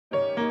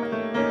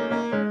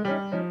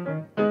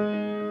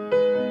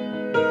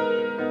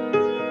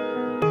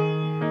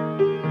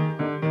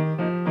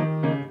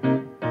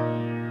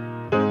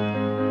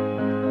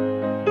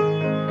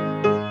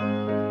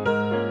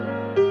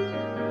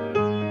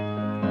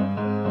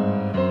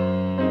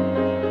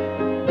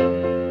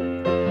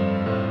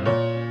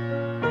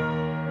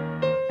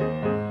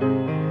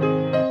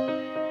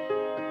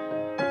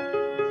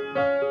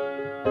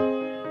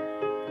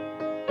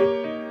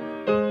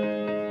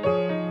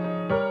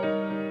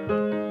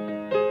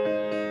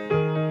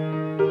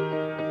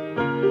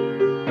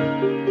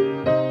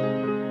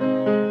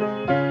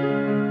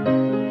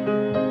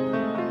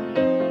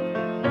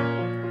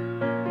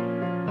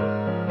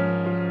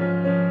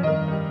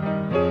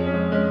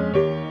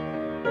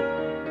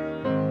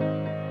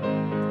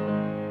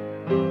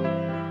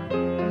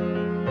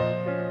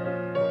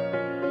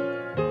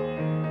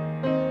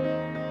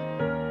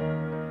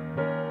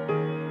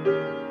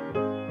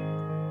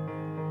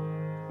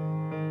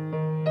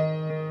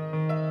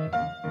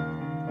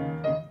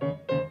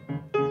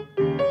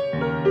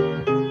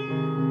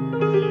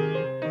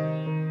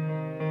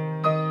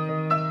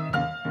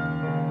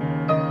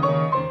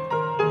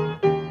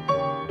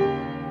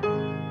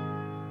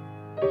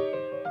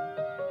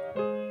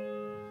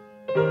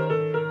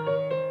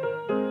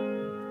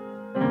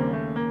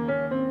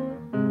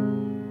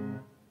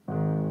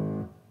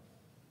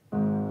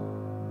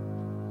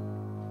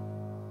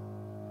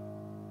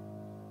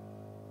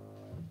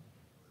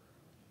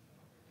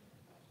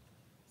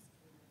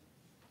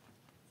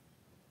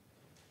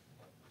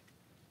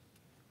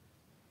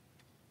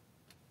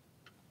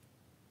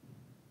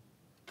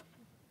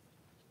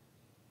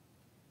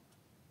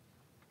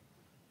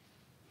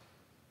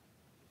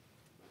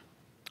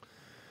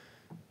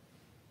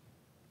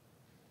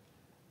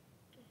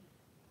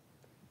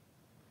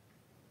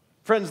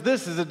Friends,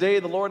 this is a day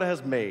the Lord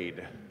has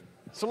made.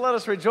 So let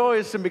us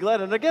rejoice and be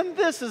glad. And again,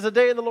 this is a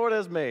day the Lord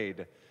has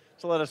made.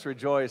 So let us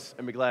rejoice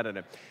and be glad in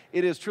it.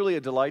 It is truly a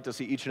delight to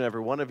see each and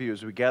every one of you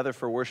as we gather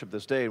for worship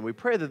this day. And we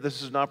pray that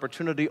this is an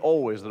opportunity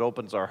always that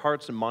opens our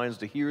hearts and minds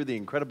to hear the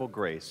incredible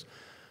grace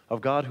of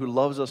God who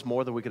loves us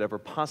more than we could ever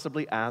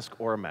possibly ask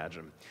or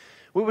imagine.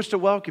 We wish to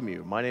welcome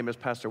you. My name is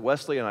Pastor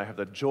Wesley, and I have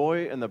the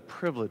joy and the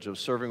privilege of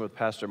serving with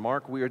Pastor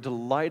Mark. We are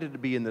delighted to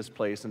be in this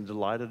place and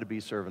delighted to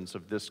be servants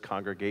of this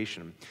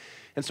congregation.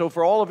 And so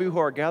for all of you who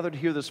are gathered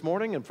here this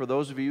morning, and for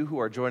those of you who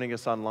are joining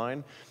us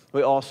online,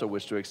 we also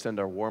wish to extend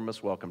our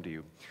warmest welcome to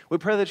you. We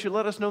pray that you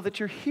let us know that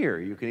you're here.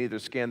 You can either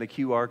scan the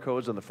QR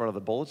codes on the front of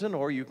the bulletin,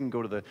 or you can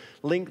go to the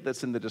link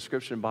that's in the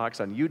description box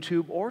on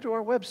YouTube, or to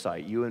our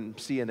website,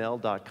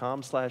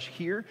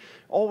 umcnl.com/here.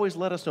 Always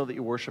let us know that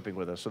you're worshiping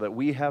with us so that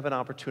we have an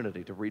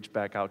opportunity to reach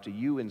back out to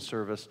you in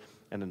service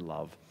and in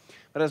love.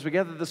 But as we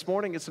gather this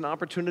morning, it's an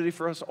opportunity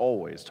for us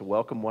always to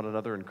welcome one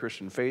another in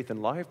Christian faith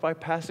and life by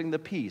passing the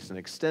peace and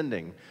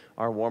extending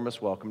our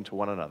warmest welcome to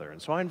one another.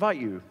 And so I invite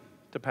you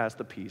to pass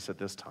the peace at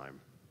this time.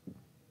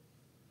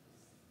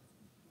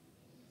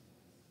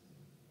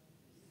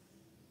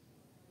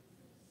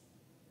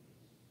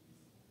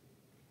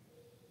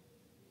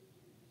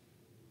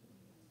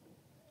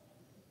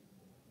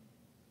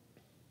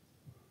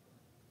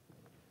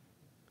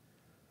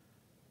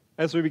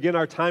 As we begin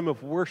our time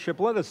of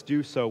worship, let us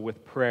do so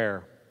with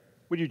prayer.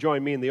 Would you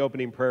join me in the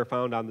opening prayer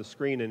found on the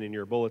screen and in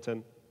your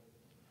bulletin?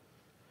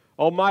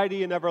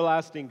 Almighty and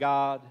everlasting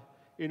God,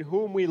 in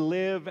whom we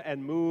live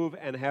and move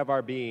and have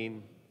our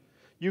being,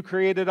 you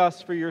created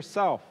us for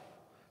yourself,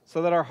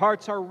 so that our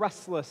hearts are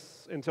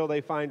restless until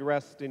they find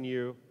rest in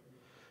you.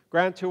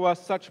 Grant to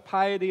us such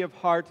piety of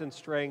heart and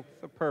strength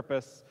of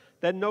purpose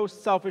that no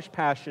selfish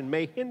passion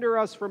may hinder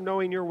us from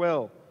knowing your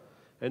will,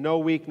 and no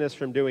weakness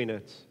from doing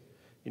it.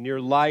 In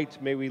your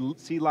light may we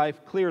see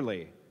life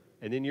clearly,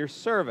 and in your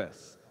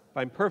service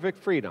find perfect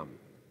freedom.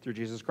 Through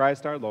Jesus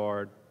Christ our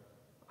Lord.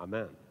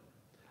 Amen.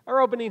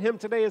 Our opening hymn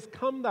today is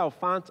Come Thou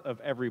Fount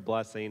of Every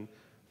Blessing,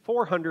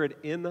 400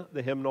 in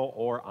the hymnal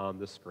or on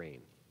the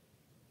screen.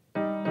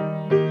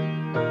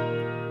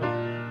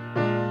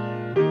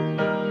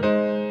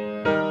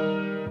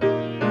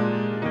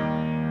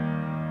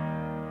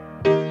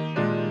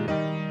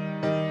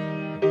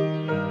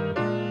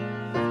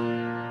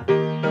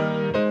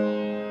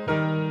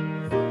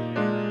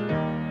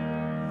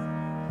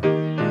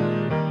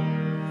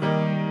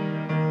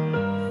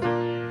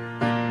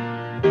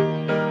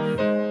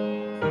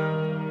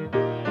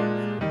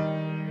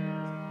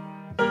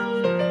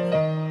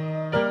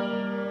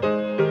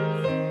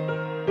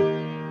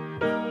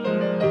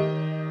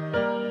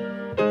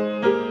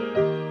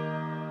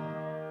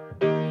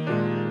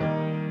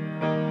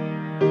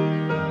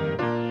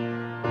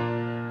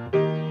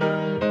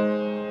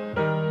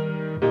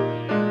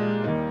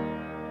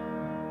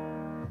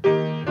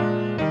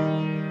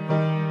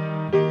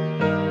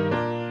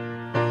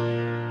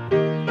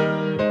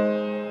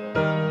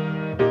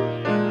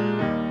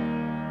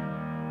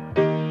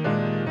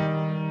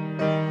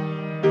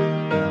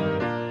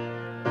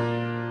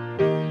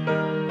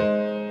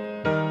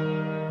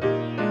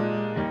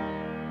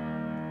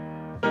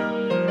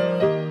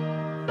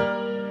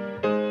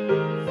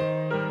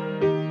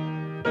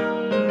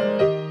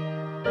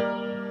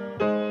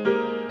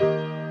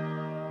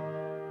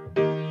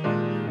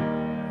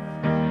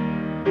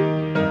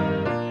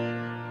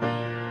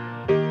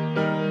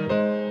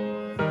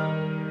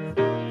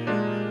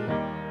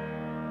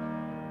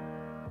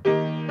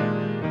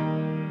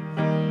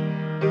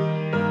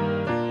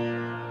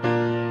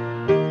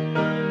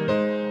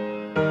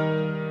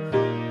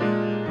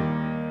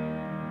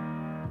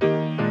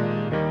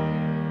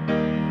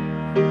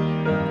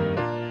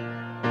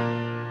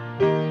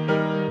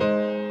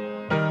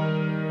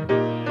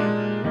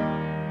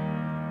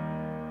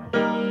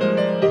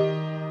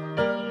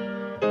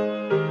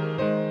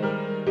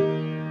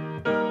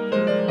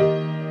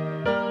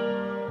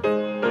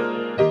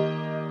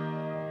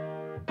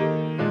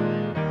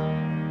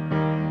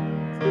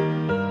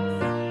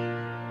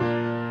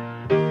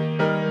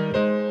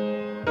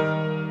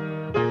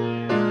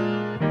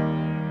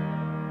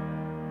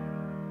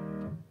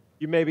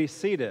 You may be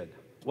seated.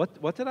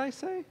 What did I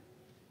say?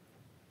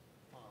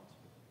 Font.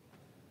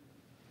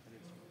 And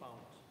it's fount.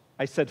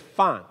 I said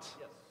font.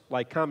 Yes.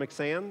 Like Comic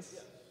Sans?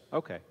 Yes.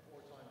 Okay.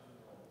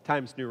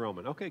 Times New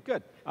Roman. Okay,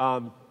 good.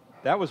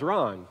 That was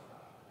wrong.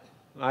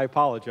 I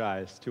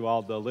apologize to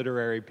all the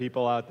literary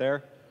people out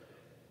there.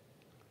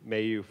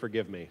 May you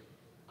forgive me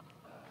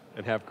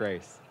and have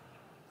grace.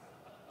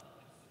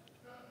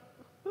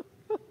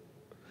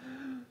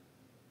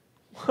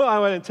 Well, I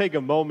want to take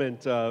a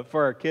moment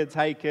for our kids.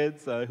 Hey,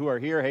 kids who are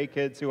here. Hey,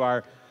 kids who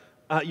are,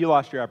 you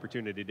lost your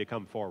opportunity to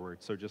come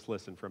forward, so just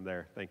listen from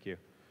there. Thank you.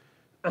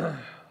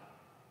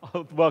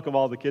 Welcome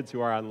all the kids who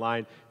are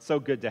online.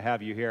 So good to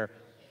have you here.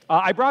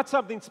 I brought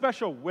something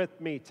special with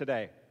me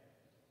today,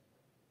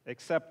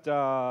 except,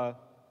 where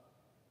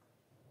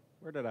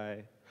did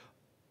I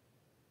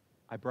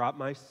brought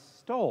my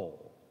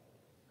stole.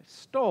 I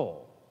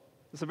stole.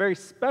 It's a very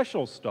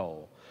special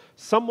stole.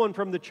 Someone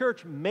from the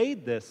church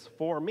made this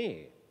for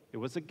me. It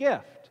was a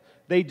gift.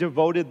 They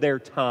devoted their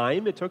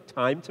time. It took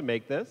time to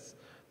make this.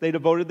 They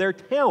devoted their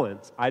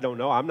talents. I don't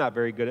know. I'm not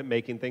very good at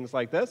making things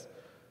like this.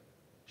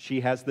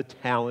 She has the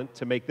talent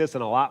to make this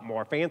and a lot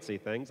more fancy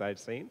things I've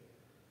seen.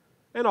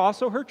 And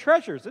also her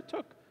treasures. It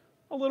took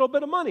a little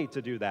bit of money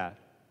to do that.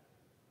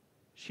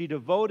 She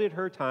devoted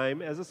her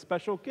time as a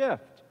special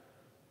gift.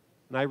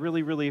 And I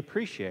really, really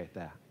appreciate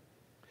that.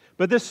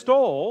 But this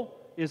stole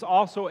is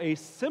also a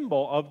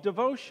symbol of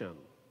devotion.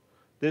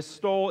 This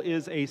stole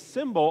is a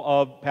symbol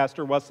of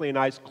Pastor Wesley and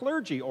I's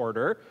clergy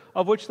order,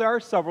 of which there are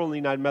several in the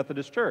United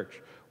Methodist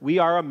Church. We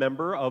are a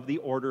member of the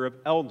Order of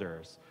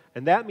Elders,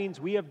 and that means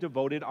we have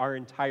devoted our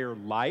entire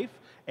life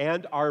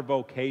and our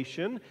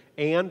vocation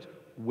and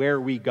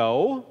where we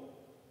go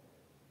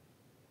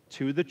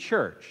to the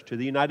church, to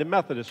the United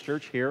Methodist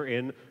Church here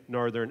in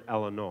Northern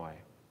Illinois.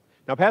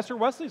 Now, Pastor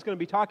Wesley is going to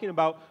be talking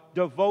about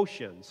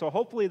devotion, so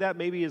hopefully that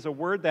maybe is a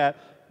word that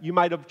you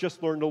might have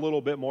just learned a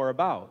little bit more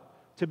about.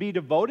 To be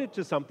devoted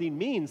to something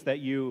means that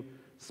you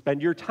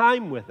spend your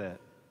time with it,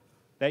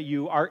 that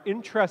you are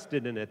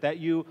interested in it, that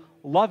you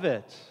love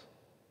it,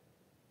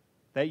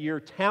 that your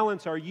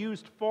talents are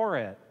used for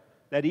it,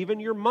 that even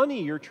your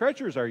money, your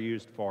treasures are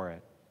used for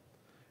it.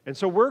 And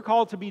so we're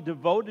called to be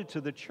devoted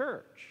to the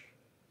church.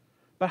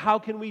 But how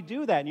can we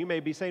do that? And you may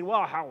be saying,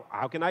 well,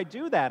 how can I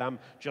do that? I'm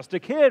just a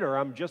kid, or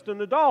I'm just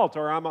an adult,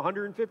 or I'm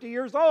 150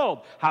 years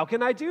old. How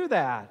can I do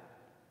that?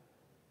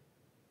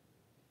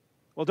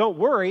 Well, don't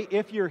worry.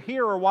 If you're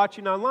here or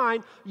watching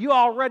online, you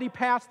already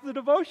passed the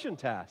devotion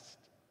test.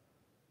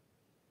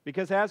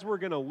 Because as we're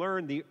going to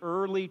learn, the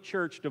early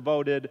church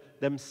devoted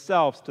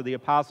themselves to the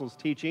apostles'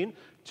 teaching,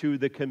 to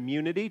the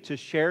community, to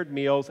shared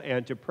meals,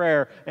 and to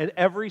prayer. And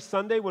every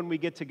Sunday when we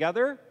get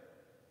together,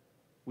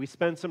 we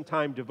spend some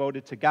time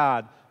devoted to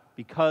God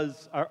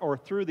because, or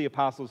through the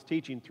apostles'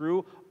 teaching,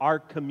 through our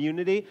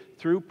community,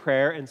 through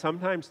prayer, and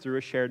sometimes through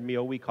a shared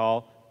meal we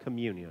call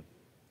communion.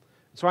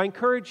 So I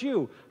encourage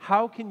you,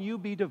 how can you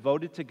be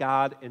devoted to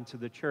God and to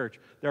the church?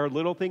 There are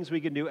little things we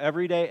can do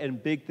every day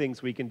and big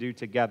things we can do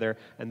together,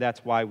 and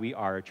that's why we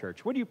are a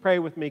church. Would you pray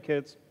with me,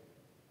 kids?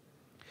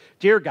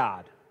 Dear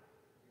God,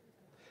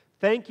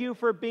 thank you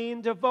for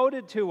being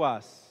devoted to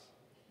us.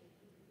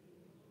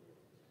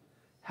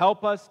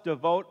 Help us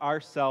devote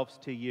ourselves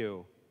to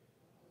you.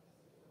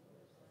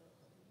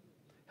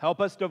 Help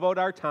us devote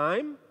our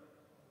time,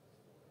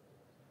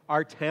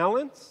 our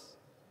talents,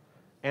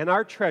 and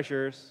our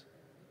treasures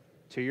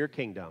to your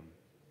kingdom.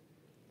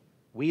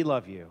 We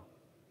love you.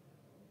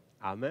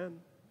 Amen.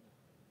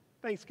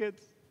 Thanks,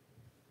 kids.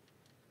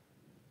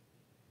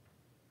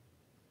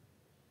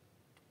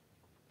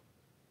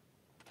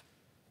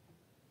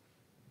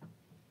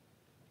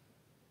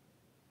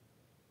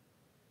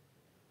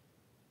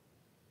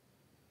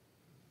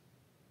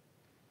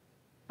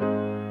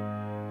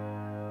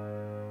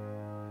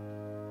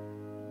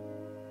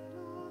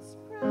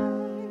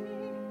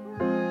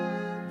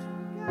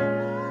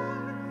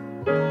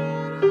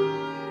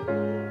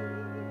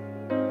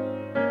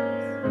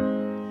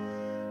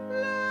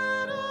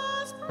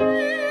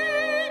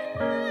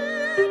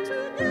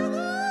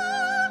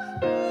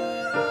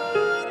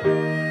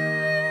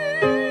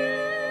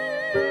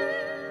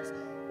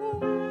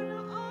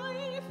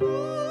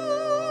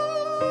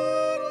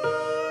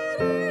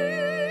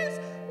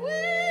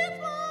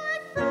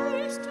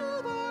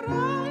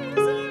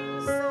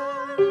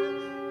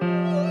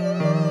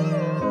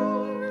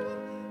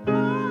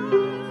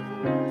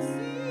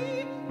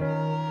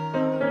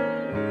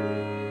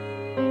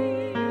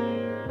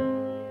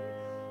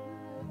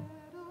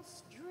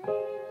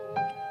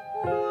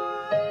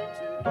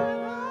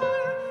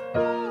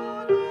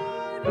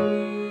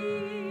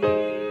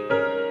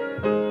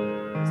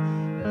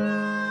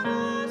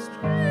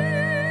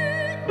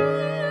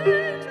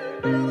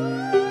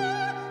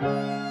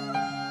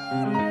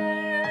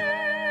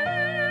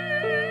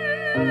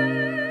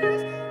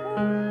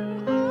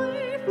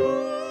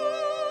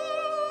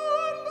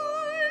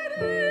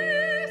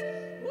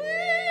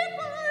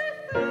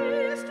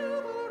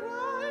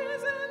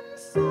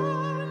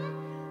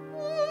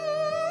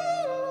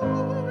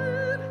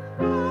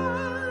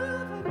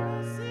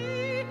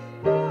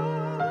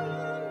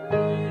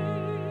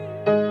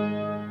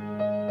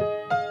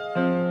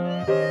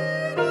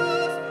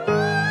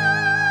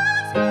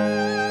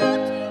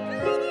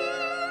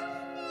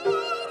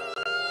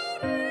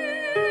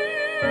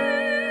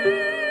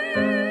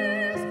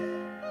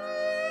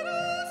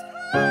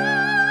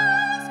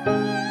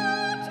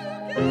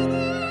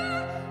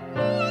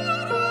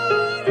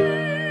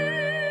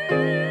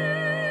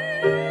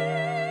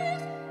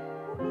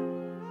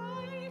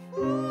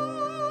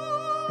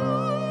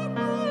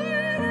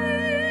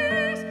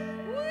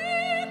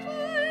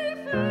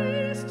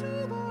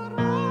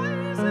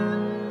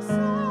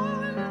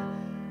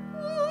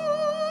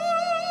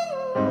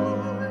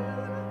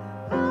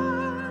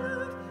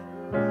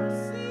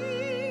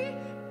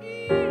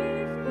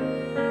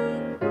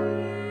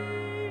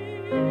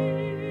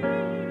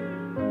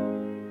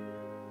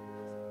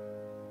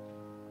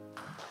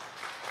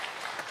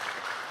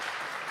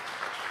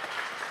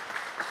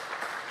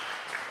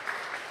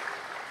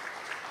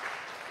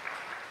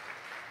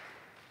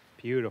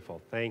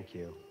 Beautiful. Thank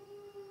you.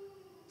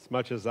 As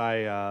much as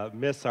I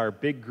miss our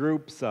big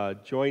groups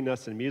join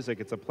us in music,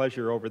 it's a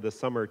pleasure over the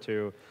summer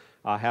to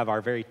have our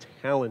very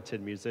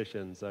talented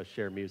musicians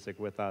share music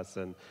with us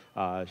and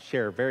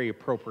share very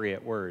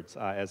appropriate words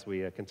as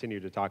we continue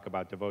to talk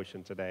about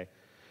devotion today.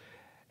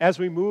 As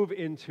we move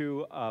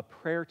into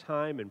prayer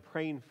time and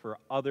praying for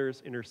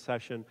others,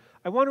 intercession,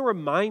 I want to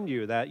remind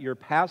you that your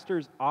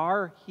pastors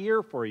are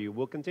here for you.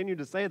 We'll continue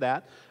to say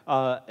that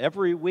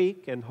every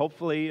week, and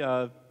hopefully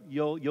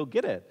you'll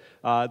get it,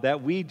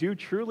 that we do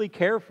truly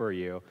care for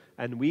you,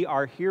 and we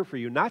are here for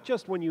you, not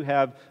just when you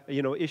have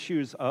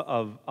issues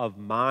of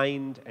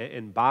mind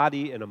and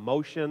body and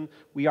emotion.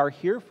 We are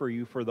here for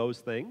you for those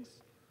things,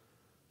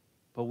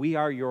 but we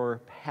are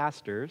your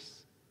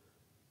pastors.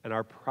 And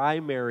our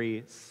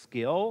primary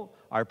skill,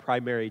 our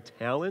primary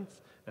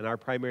talents, and our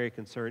primary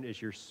concern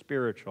is your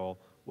spiritual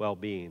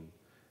well-being.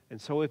 And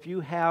so if you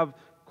have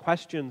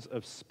questions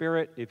of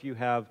spirit, if you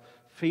have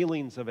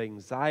feelings of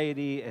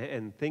anxiety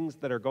and things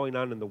that are going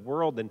on in the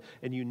world,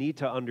 and you need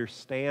to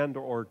understand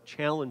or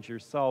challenge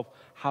yourself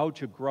how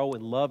to grow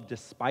in love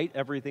despite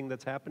everything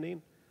that's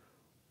happening,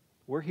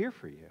 we're here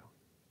for you.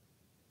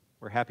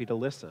 We're happy to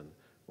listen.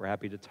 We're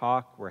happy to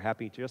talk. We're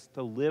happy just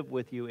to live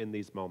with you in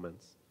these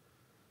moments.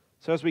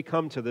 So as we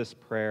come to this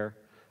prayer,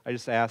 I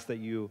just ask that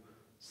you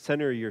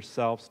center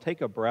yourselves, take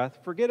a breath,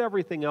 forget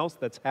everything else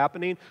that's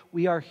happening.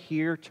 We are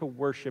here to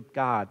worship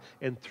God,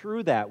 and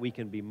through that we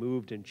can be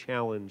moved and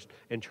challenged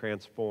and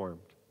transformed.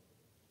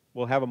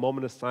 We'll have a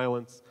moment of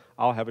silence.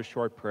 I'll have a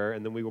short prayer,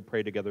 and then we will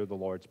pray together the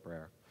Lord's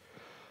Prayer.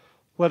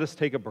 Let us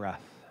take a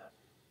breath.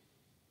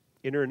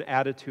 Enter an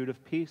attitude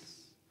of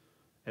peace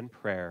and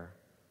prayer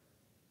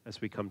as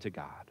we come to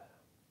God.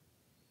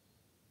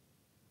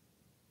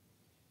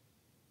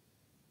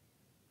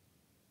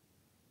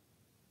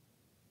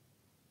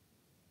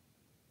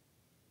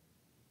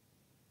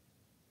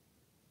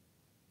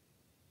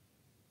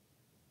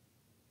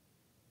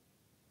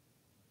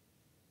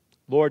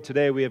 Lord,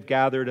 today we have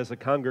gathered as a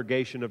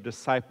congregation of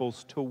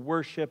disciples to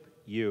worship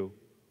you.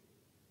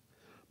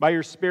 By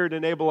your Spirit,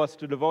 enable us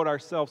to devote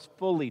ourselves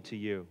fully to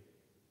you.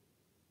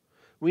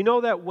 We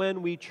know that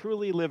when we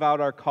truly live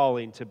out our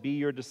calling to be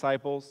your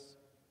disciples,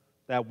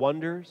 that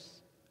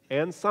wonders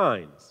and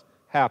signs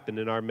happen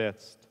in our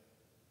midst.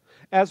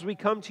 As we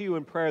come to you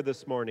in prayer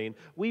this morning,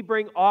 we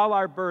bring all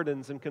our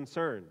burdens and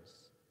concerns.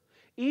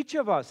 Each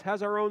of us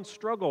has our own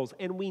struggles,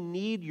 and we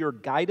need your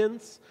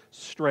guidance,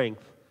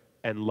 strength,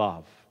 and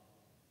love.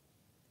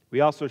 We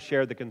also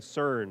share the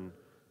concern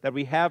that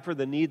we have for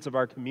the needs of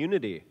our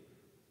community,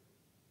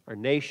 our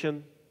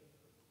nation,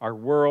 our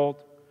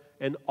world,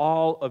 and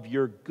all of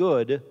your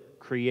good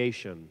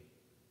creation.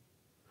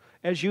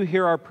 As you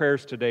hear our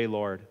prayers today,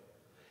 Lord,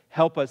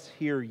 help us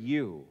hear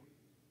you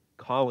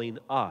calling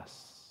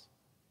us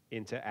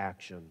into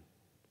action.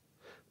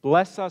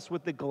 Bless us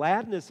with the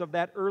gladness of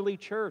that early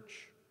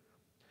church.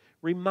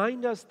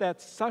 Remind us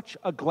that such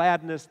a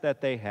gladness that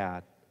they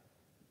had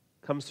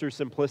comes through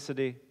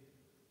simplicity,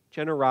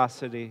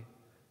 generosity,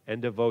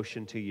 and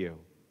devotion to you.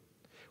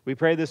 We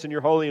pray this in your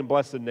holy and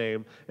blessed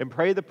name, and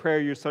pray the prayer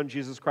your Son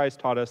Jesus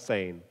Christ taught us,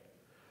 saying,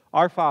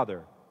 Our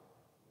Father,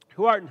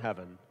 who art in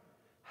heaven,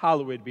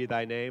 hallowed be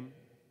thy name.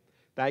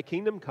 Thy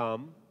kingdom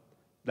come,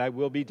 thy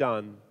will be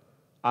done,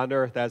 on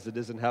earth as it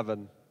is in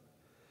heaven.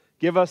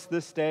 Give us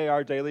this day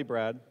our daily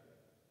bread,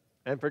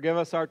 and forgive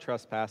us our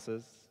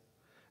trespasses,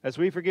 as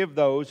we forgive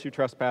those who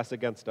trespass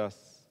against us.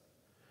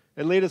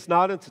 And lead us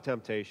not into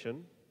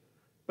temptation,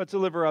 but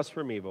deliver us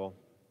from evil.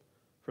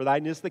 For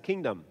thine is the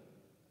kingdom,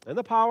 and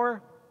the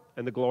power,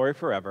 and the glory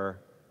forever.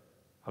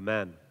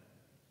 Amen.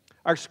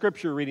 Our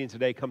scripture reading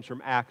today comes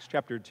from Acts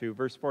chapter 2,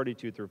 verse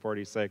 42 through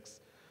 46,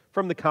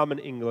 from the Common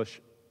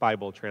English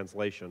Bible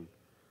translation.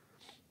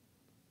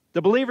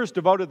 The believers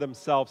devoted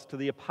themselves to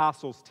the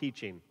apostles'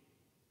 teaching,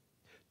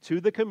 to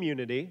the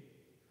community,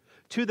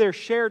 to their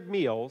shared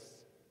meals,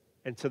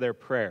 and to their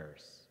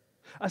prayers.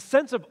 A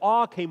sense of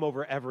awe came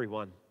over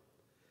everyone.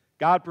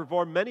 God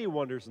performed many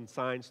wonders and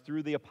signs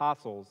through the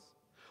apostles.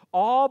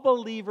 All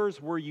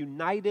believers were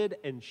united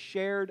and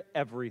shared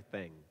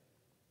everything.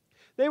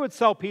 They would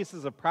sell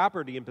pieces of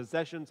property and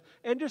possessions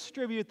and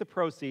distribute the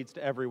proceeds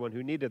to everyone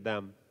who needed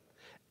them.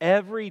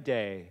 Every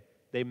day,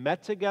 they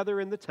met together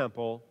in the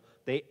temple.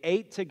 They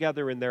ate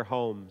together in their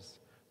homes.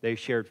 They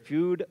shared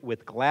food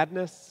with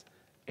gladness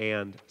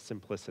and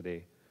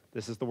simplicity.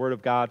 This is the word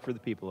of God for the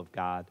people of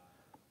God.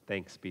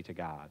 Thanks be to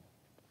God.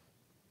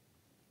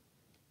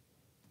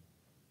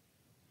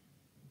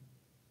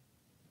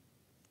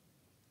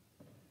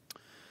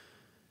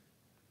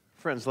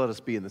 Friends, let us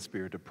be in the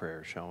spirit of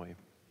prayer, shall we?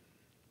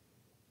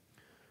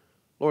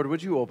 Lord,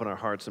 would you open our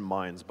hearts and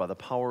minds by the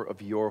power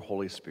of your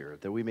Holy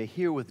Spirit, that we may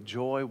hear with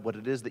joy what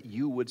it is that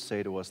you would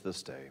say to us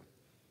this day.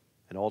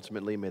 And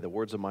ultimately, may the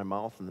words of my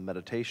mouth and the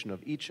meditation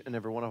of each and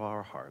every one of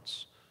our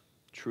hearts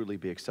truly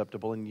be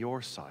acceptable in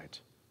your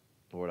sight,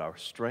 Lord, our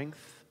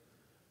strength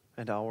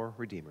and our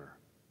Redeemer.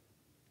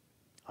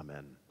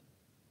 Amen.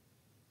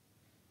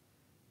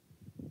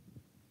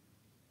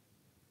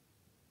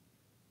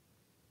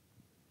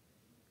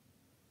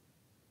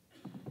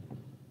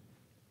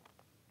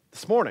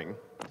 morning,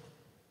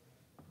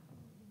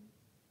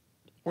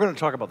 we're going to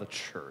talk about the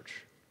church.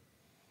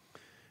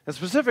 And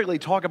specifically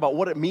talk about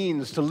what it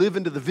means to live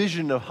into the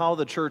vision of how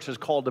the church is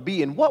called to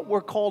be and what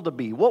we're called to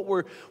be, what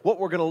we're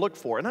going to look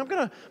for. And I'm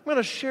going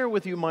to share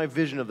with you my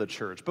vision of the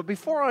church. But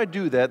before I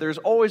do that, there's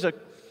always a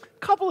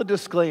couple of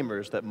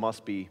disclaimers that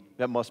must be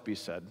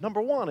said.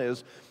 Number one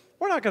is,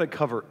 we're not going to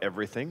cover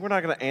everything. We're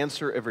not going to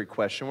answer every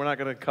question. We're not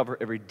going to cover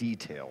every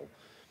detail.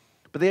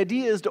 But the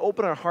idea is to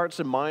open our hearts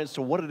and minds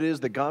to what it is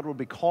that God will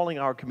be calling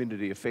our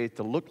community of faith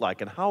to look like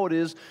and how it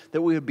is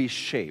that we would be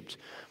shaped.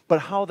 But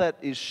how that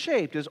is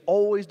shaped is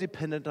always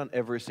dependent on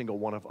every single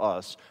one of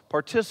us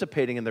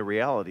participating in the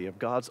reality of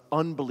God's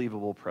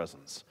unbelievable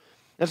presence.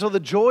 And so the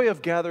joy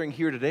of gathering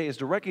here today is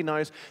to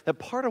recognize that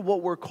part of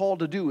what we're called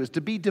to do is to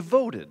be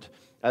devoted,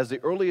 as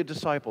the early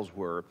disciples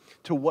were,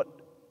 to what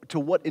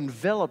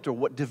enveloped or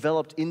what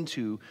developed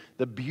into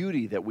the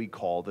beauty that we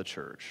call the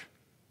church.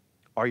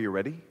 Are you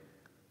ready?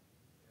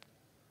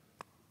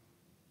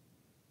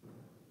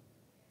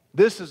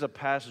 This is a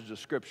passage of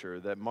Scripture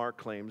that Mark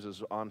claims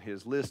is on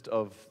his list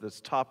of this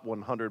top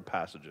 100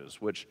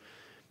 passages, which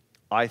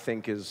I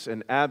think is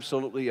an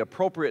absolutely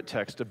appropriate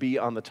text to be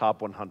on the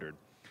top 100.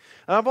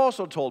 And I've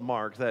also told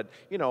Mark that,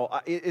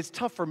 it's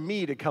tough for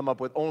me to come up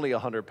with only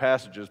 100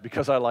 passages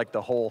because I like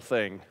the whole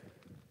thing.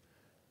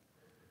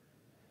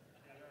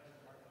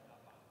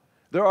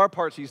 There are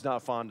parts he's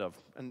not fond of,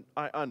 and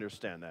I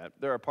understand that.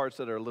 There are parts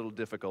that are a little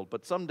difficult,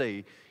 but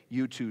someday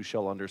you too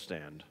shall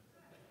understand.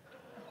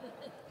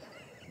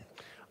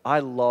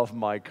 I love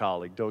my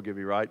colleague, don't get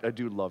me right. I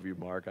do love you,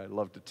 Mark. I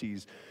love to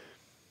tease.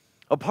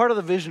 A part of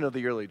the vision of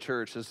the early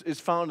church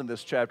is found in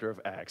this chapter of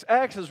Acts.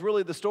 Acts is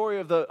really the story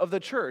of the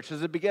church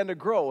as it began to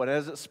grow and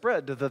as it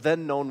spread to the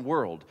then known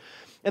world.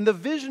 And the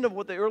vision of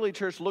what the early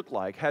church looked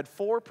like had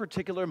four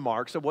particular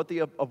marks of what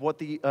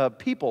the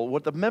people,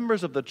 what the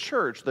members of the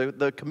church,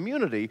 the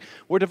community,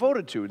 were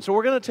devoted to. And so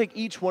we're going to take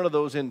each one of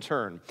those in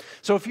turn.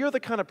 So if you're the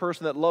kind of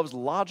person that loves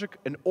logic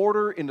and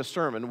order in the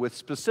sermon with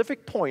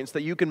specific points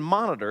that you can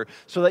monitor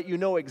so that you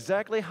know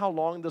exactly how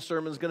long the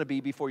sermon is going to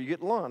be before you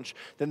get lunch,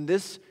 then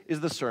this is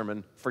the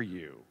sermon for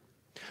you.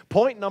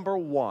 Point number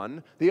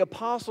one, the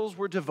apostles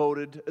were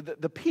devoted,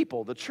 the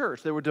people, the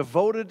church, they were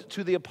devoted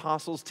to the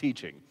apostles'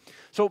 teaching.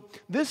 So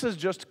this is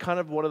just kind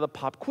of one of the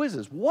pop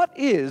quizzes. What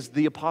is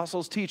the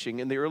apostles' teaching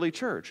in the early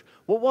church?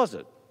 What was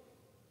it?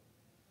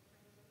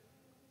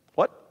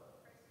 What?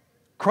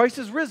 Christ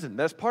is risen.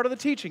 That's part of the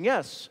teaching,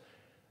 yes.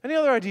 Any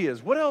other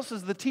ideas? What else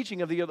is the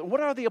teaching of the other? What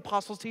are the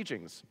apostles'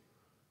 teachings?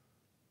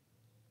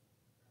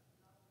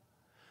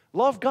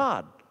 Love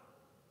God.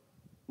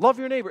 Love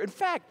your neighbor. In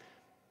fact,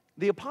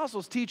 the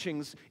apostles'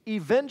 teachings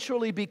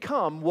eventually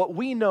become what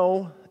we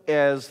know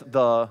as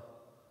the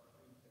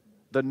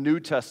New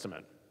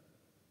Testament.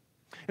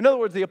 In other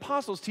words, the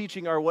apostles'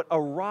 teaching are what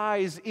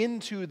arise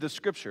into the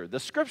Scripture. The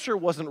Scripture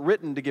wasn't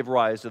written to give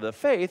rise to the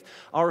faith.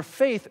 Our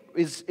faith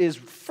is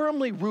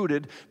firmly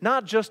rooted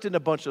not just in a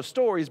bunch of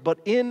stories, but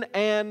in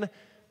an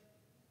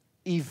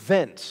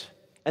event.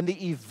 And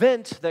the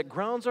event that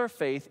grounds our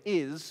faith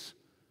is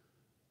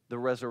the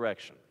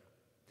resurrection.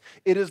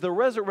 It is the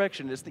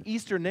resurrection, it's the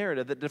Easter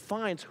narrative that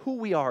defines who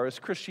we are as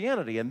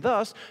Christianity. And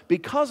thus,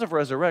 because of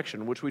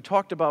resurrection, which we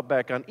talked about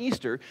back on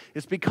Easter,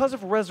 it's because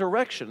of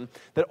resurrection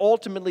that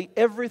ultimately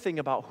everything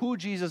about who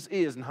Jesus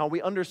is and how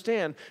we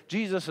understand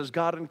Jesus as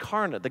God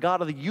incarnate, the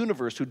God of the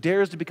universe who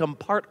dares to become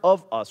part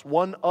of us,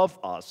 one of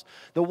us,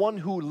 the one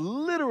who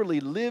literally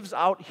lives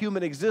out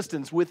human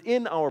existence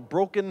within our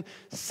broken,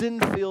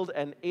 sin-filled,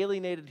 and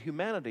alienated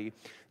humanity.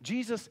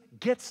 Jesus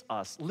gets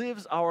us,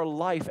 lives our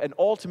life, and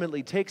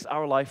ultimately takes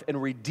our life and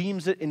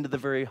redeems it into the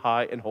very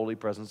high and holy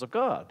presence of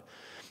God.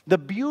 The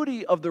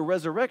beauty of the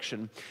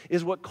resurrection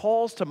is what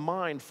calls to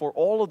mind for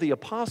all of the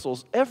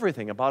apostles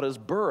everything about his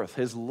birth,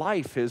 his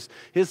life,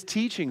 his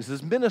teachings,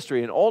 his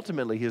ministry, and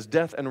ultimately his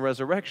death and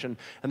resurrection.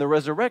 And the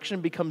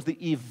resurrection becomes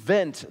the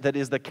event that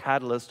is the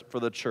catalyst for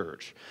the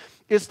church.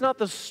 It's not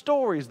the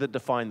stories that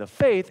define the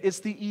faith, it's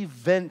the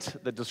event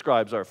that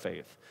describes our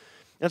faith.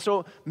 And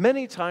so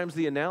many times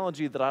the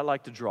analogy that I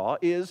like to draw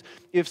is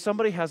if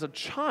somebody has a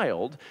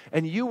child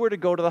and you were to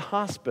go to the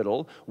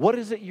hospital, what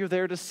is it you're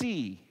there to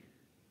see?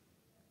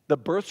 The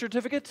birth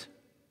certificate?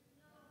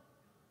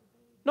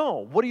 No.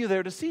 What are you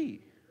there to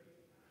see?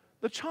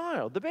 The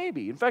child, the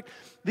baby. In fact,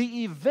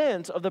 the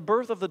event of the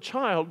birth of the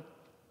child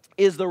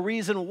is the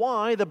reason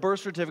why the birth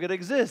certificate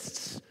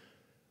exists.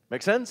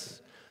 Make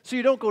sense? So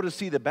you don't go to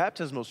see the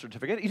baptismal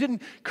certificate. You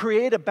didn't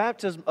create a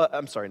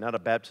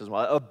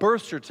a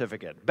birth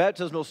certificate.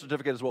 Baptismal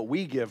certificate is what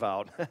we give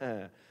out.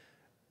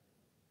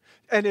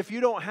 And if you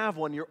don't have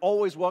one, you're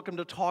always welcome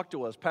to talk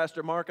to us.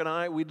 Pastor Mark and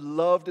I, we'd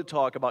love to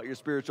talk about your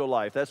spiritual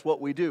life. That's what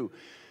we do.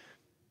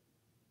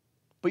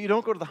 But you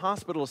don't go to the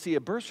hospital to see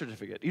a birth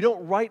certificate. You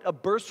don't write a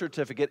birth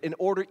certificate in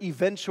order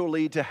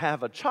eventually to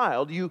have a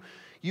child. You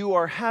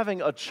are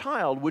having a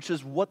child, which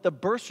is what the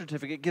birth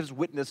certificate gives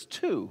witness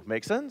to.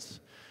 Make sense?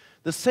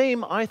 The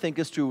same, I think,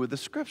 is true with the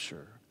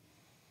Scripture.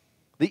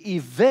 The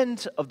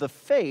event of the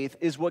faith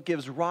is what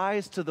gives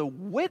rise to the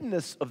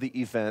witness of the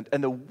event,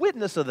 and the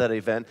witness of that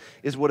event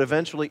is what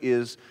eventually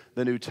is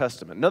the New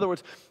Testament. In other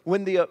words,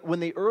 when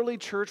the early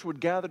church would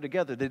gather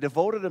together, they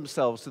devoted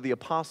themselves to the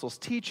apostles'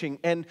 teaching,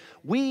 and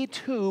we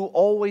too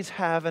always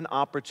have an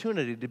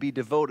opportunity to be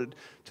devoted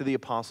to the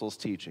apostles'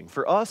 teaching.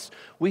 For us,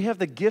 we have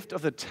the gift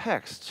of the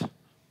text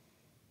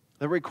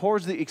that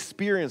records the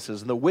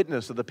experiences and the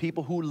witness of the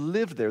people who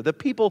lived there, the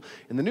people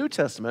in the New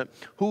Testament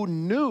who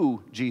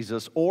knew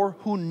Jesus or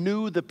who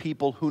knew the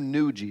people who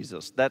knew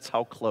Jesus. That's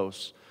how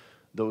close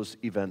those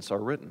events are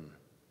written.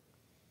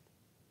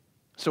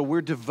 So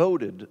we're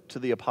devoted to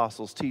the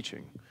apostles'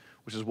 teaching,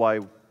 which is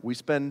why we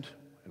spend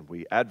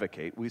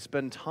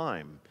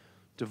time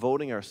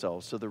devoting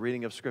ourselves to the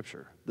reading of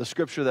Scripture, the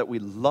Scripture that we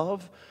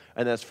love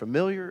and that's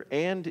familiar,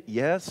 and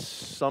yes,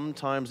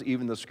 sometimes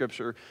even the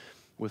Scripture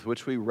with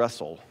which we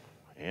wrestle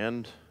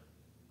and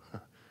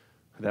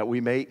that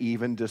we may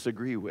even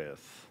disagree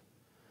with.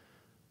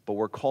 But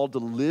we're called to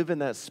live in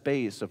that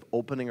space of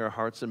opening our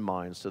hearts and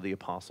minds to the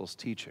apostles'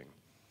 teaching.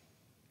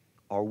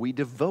 Are we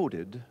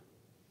devoted,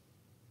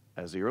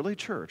 as the early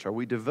church, are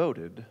we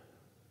devoted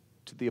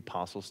to the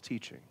apostles'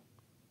 teaching?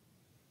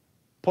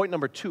 Point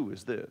number 2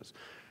 is this: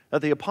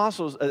 that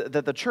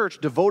the church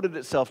devoted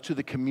itself to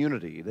the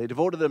community. They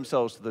devoted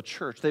themselves to the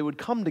church. They would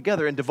come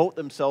together and devote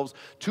themselves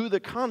to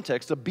the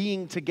context of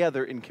being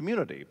together in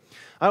community.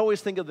 I always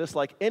think of this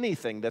like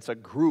anything that's a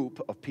group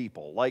of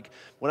people. Like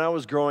when I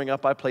was growing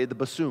up, I played the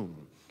bassoon.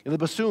 And the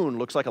bassoon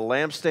looks like a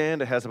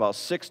lampstand. It has about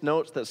 6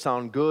 notes that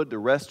sound good. The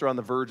rest are on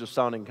the verge of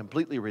sounding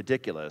completely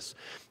ridiculous.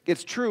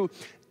 It's true,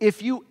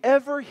 if you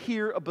ever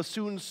hear a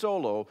bassoon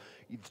solo,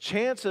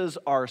 chances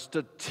are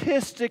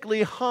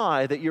statistically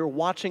high that you're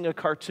watching a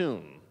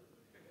cartoon.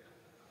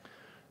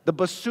 The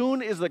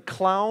bassoon is the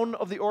clown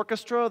of the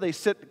orchestra. They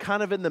sit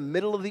kind of in the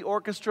middle of the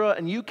orchestra,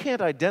 and you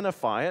can't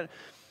identify it.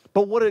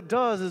 But what it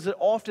does is it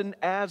often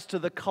adds to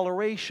the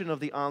coloration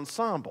of the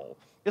ensemble.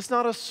 It's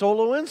not a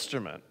solo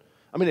instrument.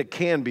 I mean, it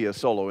can be a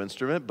solo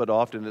instrument, but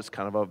often it's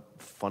kind of a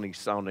funny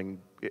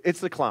sounding. It's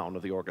the clown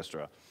of the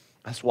orchestra.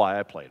 That's why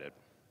I played it.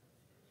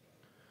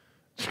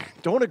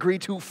 Don't agree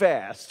too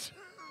fast.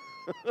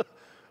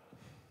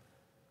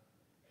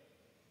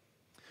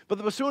 But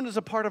the bassoon is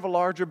a part of a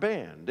larger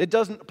band. It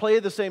doesn't play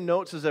the same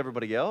notes as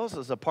everybody else.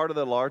 It's a part of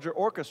the larger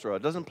orchestra.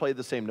 It doesn't play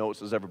the same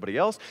notes as everybody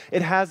else.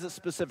 It has its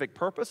specific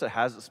purpose. It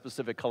has its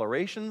specific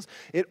colorations.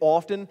 It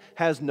often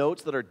has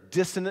notes that are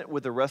dissonant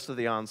with the rest of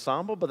the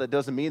ensemble, but that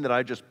doesn't mean that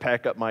I just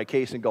pack up my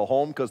case and go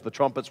home because the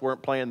trumpets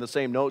weren't playing the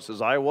same notes as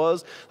I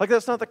was. Like,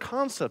 that's not the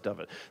concept of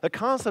it. The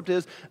concept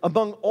is,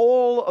 among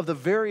all of the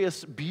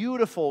various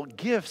beautiful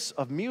gifts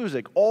of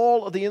music,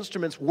 all of the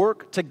instruments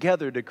work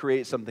together to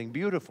create something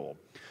beautiful.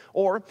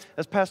 Or,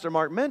 as Pastor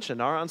Mark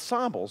mentioned, our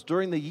ensembles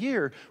during the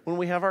year when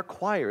we have our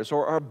choirs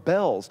or our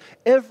bells,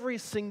 every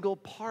single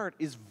part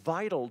is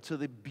vital to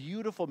the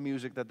beautiful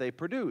music that they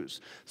produce.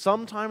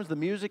 Sometimes the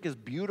music is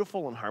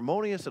beautiful and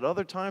harmonious, at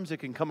other times it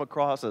can come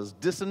across as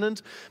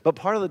dissonant, but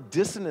part of the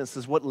dissonance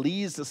is what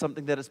leads to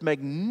something that is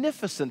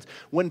magnificent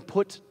when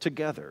put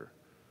together.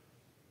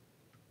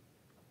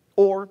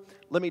 Or,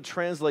 let me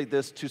translate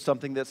this to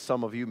something that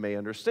some of you may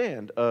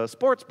understand, a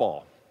sports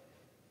ball.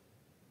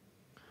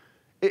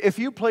 If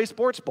you play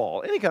sports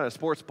ball, any kind of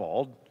sports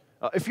ball,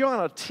 if you're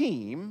on a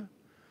team,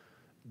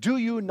 do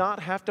you not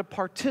have to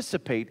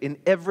participate in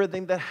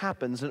everything that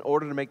happens in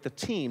order to make the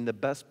team the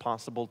best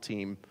possible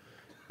team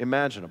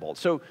imaginable?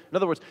 So, in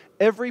other words,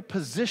 every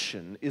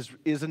position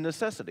is a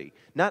necessity.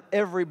 Not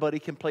everybody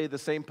can play the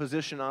same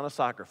position on a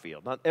soccer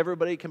field. Not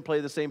everybody can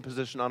play the same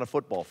position on a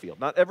football field.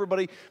 Not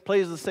everybody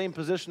plays the same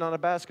position on a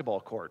basketball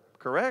court,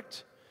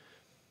 correct?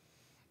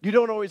 You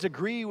don't always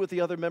agree with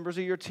the other members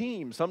of your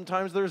team.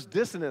 Sometimes there's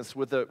dissonance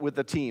with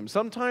the team.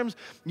 Sometimes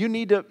you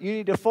need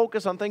to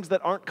focus on things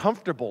that aren't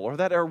comfortable or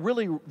that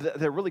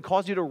really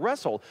cause you to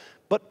wrestle.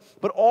 But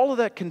all of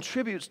that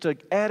contributes to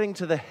adding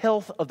to the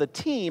health of the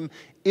team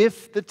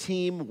if the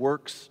team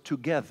works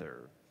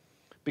together.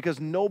 Because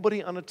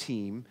nobody on a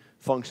team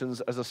functions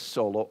as a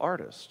solo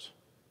artist.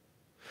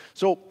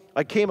 So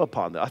I came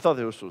upon that. I thought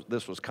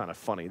this was kind of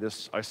funny.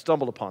 I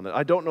stumbled upon that.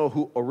 I don't know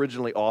who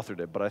originally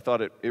authored it, but I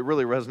thought it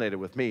really resonated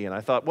with me. And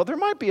I thought, well, there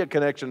might be a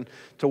connection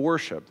to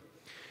worship.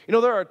 You know,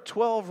 there are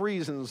 12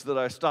 reasons that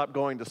I stopped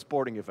going to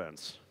sporting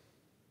events.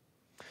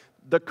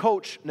 The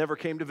coach never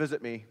came to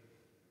visit me.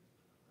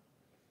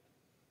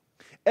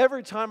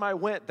 Every time I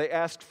went, they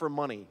asked for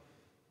money.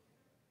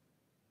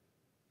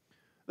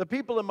 The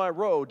people in my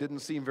row didn't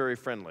seem very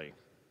friendly.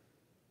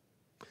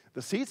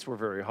 The seats were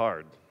very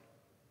hard.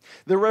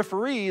 The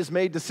referees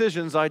made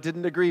decisions I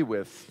didn't agree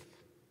with.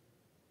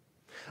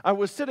 I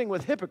was sitting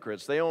with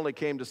hypocrites. They only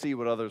came to see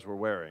what others were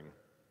wearing.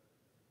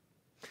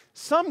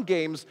 Some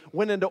games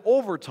went into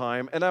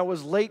overtime, and I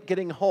was late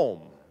getting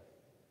home.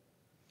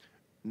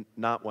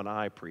 Not when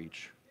I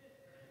preach.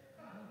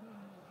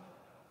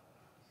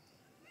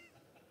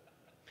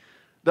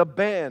 The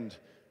band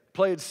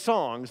played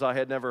songs I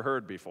had never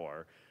heard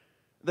before.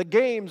 The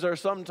games are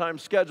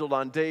sometimes scheduled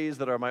on days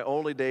that are my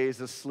only days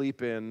to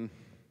sleep in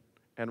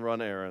and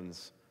run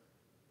errands.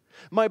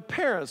 My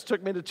parents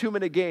took me to too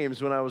many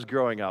games when I was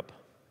growing up.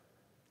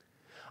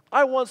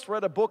 I once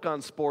read a book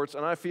on sports,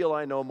 and I feel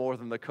I know more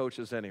than the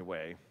coaches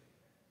anyway.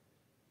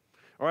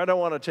 Or I don't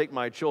want to take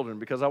my children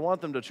because I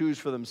want them to choose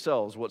for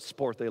themselves what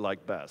sport they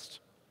like best.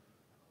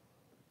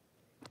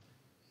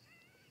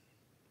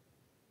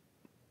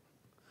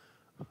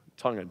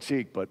 Tongue in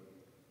cheek, but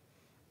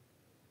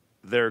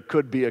there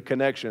could be a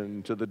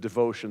connection to the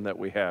devotion that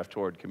we have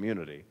toward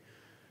community.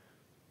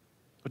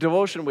 The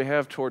devotion we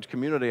have towards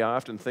community I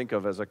often think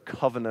of as a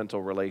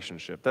covenantal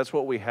relationship. That's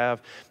what we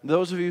have.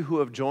 Those of you who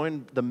have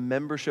joined the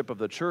membership of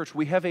the church,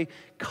 we have a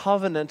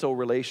covenantal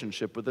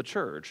relationship with the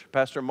church.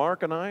 Pastor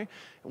Mark and I,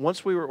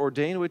 once we were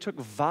ordained, we took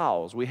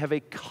vows. We have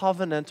a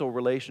covenantal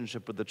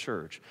relationship with the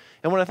church.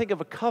 And when I think of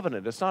a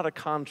covenant, it's not a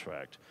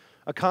contract.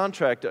 A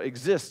contract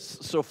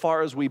exists so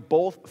far as we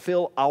both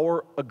fill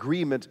our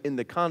agreement in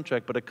the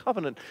contract, but a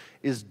covenant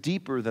is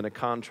deeper than a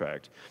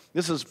contract.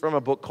 This is from a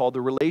book called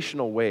The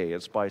Relational Way.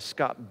 It's by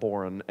Scott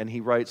Boren, and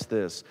he writes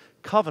this: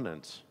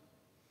 covenant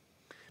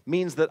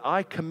means that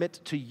I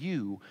commit to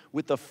you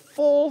with the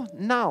full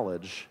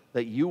knowledge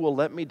that you will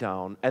let me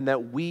down and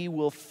that we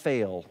will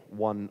fail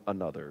one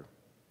another.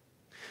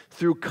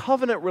 Through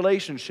covenant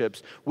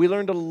relationships, we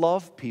learn to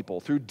love people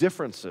through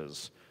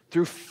differences,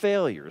 through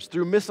failures,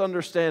 through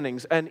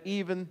misunderstandings, and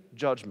even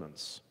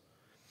judgments.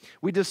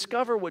 We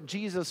discover what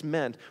Jesus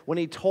meant when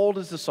he told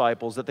his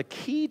disciples that the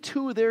key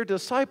to their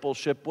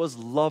discipleship was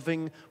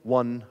loving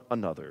one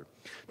another.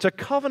 To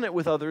covenant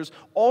with others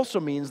also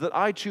means that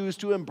I choose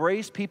to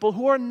embrace people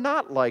who are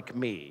not like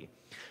me.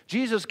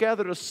 Jesus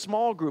gathered a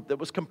small group that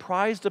was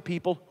comprised of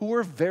people who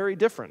were very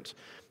different.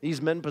 These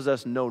men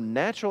possessed no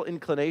natural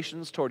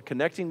inclinations toward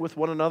connecting with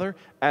one another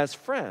as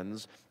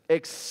friends,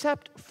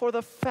 except for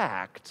the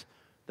fact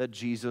that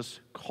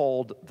Jesus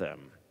called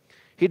them.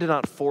 He did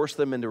not force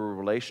them into a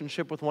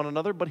relationship with one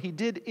another, but he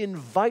did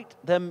invite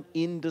them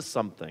into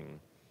something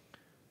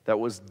that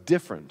was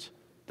different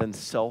than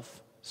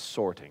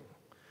self-sorting.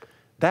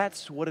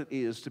 That's what it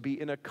is to be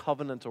in a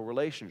covenantal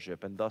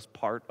relationship, and thus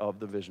part of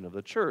the vision of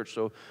the church.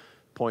 So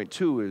point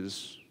 2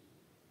 is,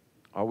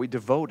 are we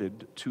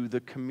devoted to the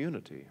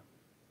community?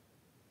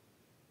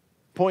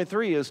 Point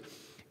 3 is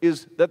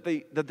that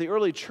the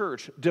early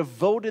church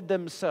devoted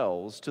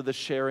themselves to the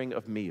sharing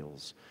of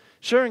meals.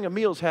 Sharing of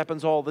meals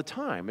happens all the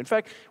time. In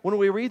fact, when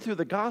we read through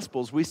the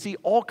Gospels, we see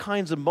all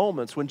kinds of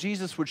moments when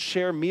Jesus would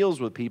share meals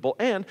with people,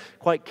 and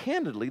quite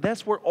candidly,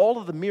 that's where all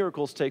of the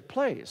miracles take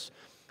place.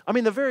 I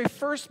mean, the very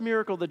first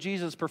miracle that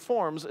Jesus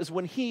performs is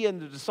when he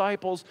and the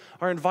disciples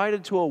are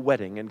invited to a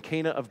wedding in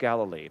Cana of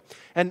Galilee.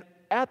 And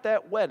at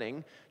that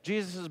wedding,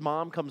 Jesus'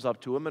 mom comes up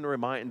to him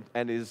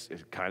and is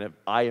kind of,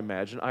 I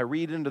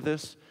read into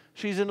this,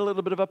 she's in a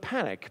little bit of a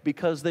panic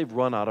because they've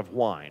run out of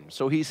wine.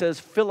 So he says,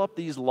 fill up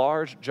these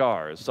large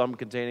jars, some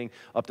containing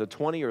up to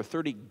 20 or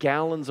 30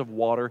 gallons of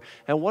water.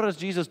 And what does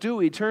Jesus do?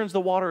 He turns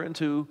the water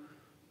into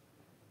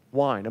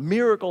wine. A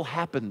miracle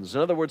happens.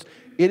 In other words,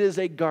 it is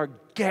a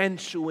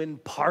gargantuan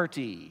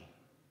party.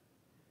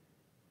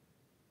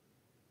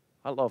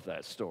 I love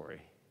that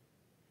story.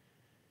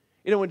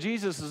 You know, when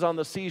Jesus is on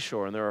the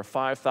seashore and there are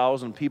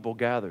 5,000 people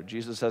gathered,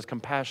 Jesus has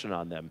compassion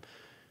on them.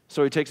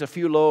 So he takes a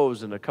few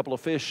loaves and a couple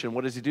of fish, and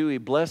what does he do? He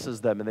blesses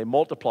them, and they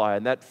multiply,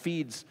 and that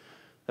feeds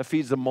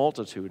the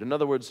multitude. In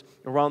other words,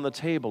 around the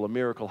table, a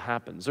miracle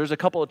happens. There's a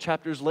couple of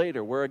chapters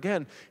later where,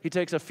 again, he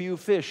takes a few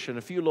fish and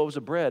a few loaves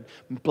of bread,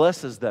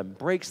 blesses them,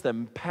 breaks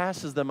them,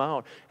 passes them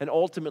out, and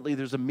ultimately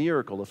there's a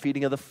miracle, a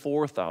feeding of the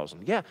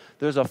 4,000. Yeah,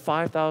 there's a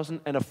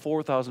 5,000 and a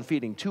 4,000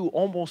 feeding, two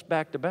almost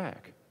back to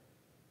back.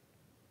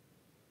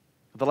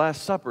 At the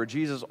Last Supper,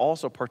 Jesus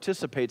also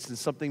participates in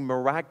something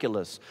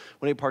miraculous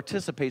when he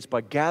participates by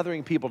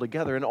gathering people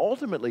together and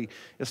ultimately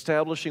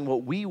establishing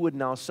what we would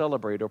now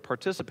celebrate or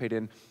participate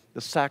in,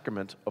 the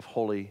sacrament of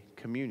Holy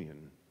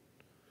Communion.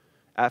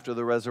 After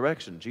the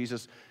resurrection,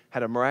 Jesus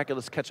had a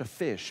miraculous catch of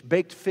fish,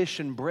 baked fish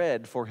and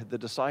bread for the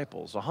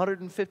disciples,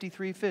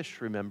 153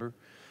 fish, remember?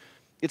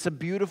 It's a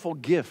beautiful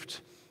gift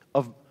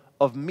of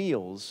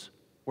meals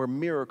where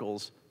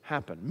miracles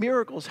happen.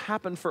 Miracles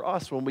happen for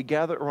us when we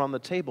gather around the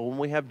table, when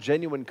we have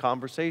genuine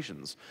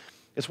conversations.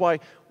 It's why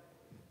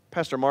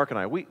Pastor Mark and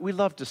I, we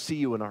love to see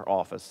you in our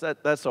office.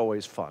 That's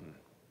always fun.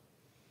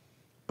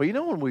 But you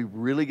know when we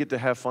really get to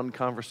have fun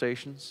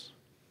conversations?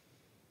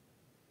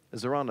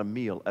 Is around a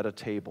meal at a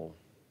table.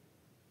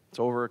 It's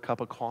over a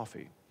cup of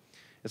coffee.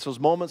 It's those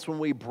moments when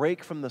we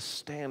break from the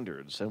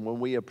standards and when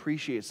we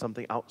appreciate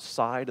something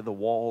outside of the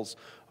walls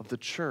of the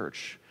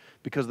church.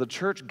 Because the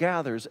church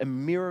gathers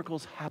and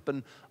miracles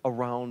happen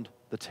around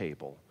the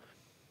table.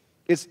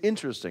 It's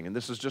interesting, and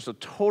this is just a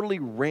totally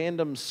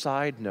random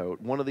side note,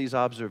 one of these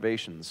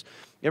observations.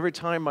 Every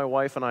time my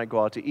wife and I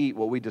go out to eat,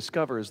 what we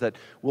discover is that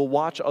we'll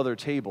watch other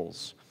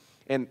tables,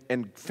 and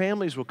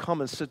families will come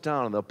and sit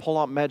down, and they'll pull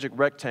out magic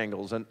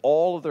rectangles, and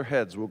all of their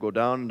heads will go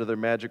down into their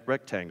magic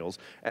rectangles.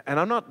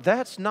 And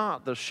that's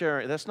not the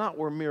sharing, that's not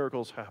where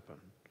miracles happen.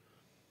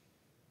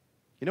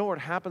 You know what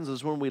happens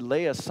is when we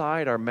lay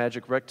aside our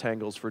magic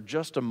rectangles for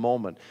just a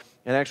moment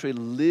and actually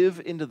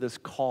live into this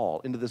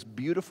call, into this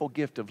beautiful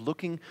gift of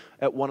looking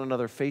at one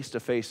another face to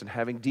face and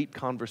having deep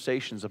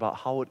conversations about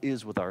how it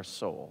is with our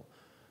soul,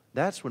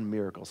 that's when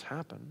miracles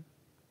happen.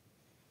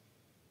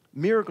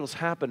 Miracles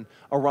happen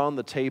around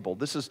the table.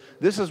 This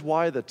is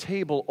why the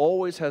table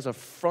always has a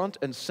front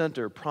and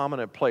center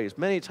prominent place.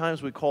 Many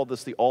times we call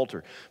this the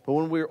altar. But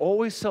when we're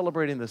always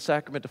celebrating the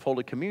sacrament of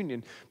Holy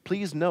Communion,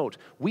 please note,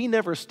 we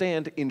never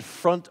stand in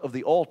front of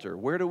the altar.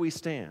 Where do we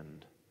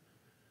stand?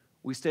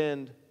 We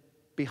stand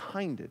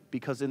behind it,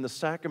 because in the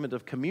sacrament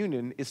of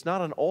communion, it's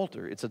not an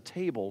altar, it's a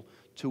table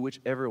to which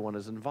everyone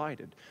is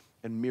invited,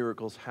 and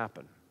miracles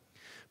happen.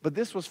 But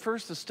this was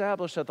first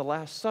established at the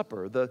Last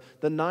Supper,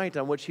 the night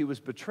on which he was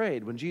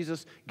betrayed, when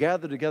Jesus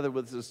gathered together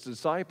with his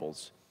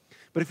disciples.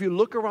 But if you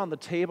look around the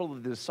table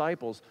of the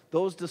disciples,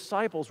 those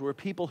disciples were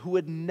people who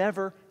would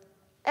never,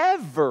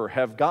 ever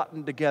have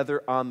gotten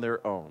together on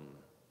their own.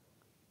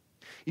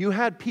 You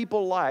had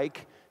people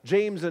like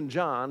James and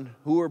John,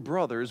 who were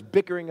brothers,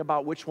 bickering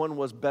about which one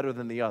was better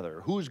than the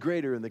other. Who's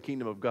greater in the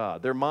kingdom of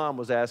God? Their mom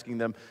was asking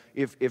them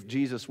if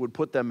Jesus would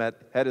put them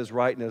at his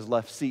right and his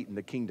left seat in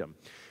the kingdom.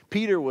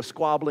 Peter was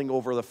squabbling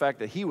over the fact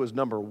that he was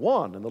number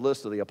one in the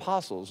list of the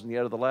apostles, and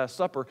yet at the Last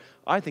Supper,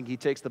 I think he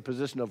takes the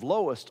position of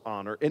lowest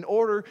honor in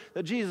order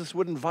that Jesus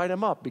would invite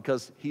him up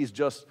because he's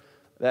just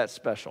that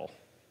special.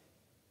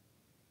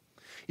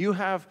 You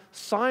have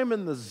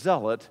Simon the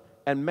Zealot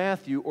and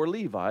Matthew or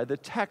Levi, the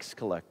tax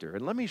collector.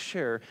 And let me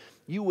share,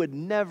 you would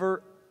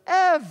never,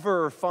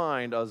 ever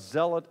find a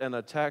zealot and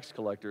a tax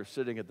collector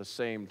sitting at the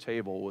same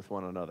table with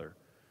one another.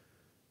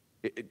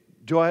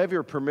 Do I have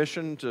your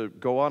permission to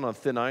go on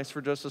thin ice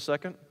for just a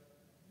second?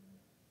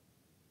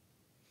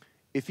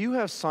 If you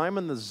have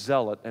Simon the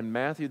Zealot and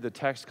Matthew the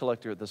tax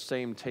collector at the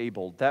same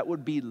table, that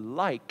would be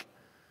like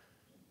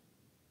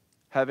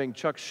having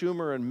Chuck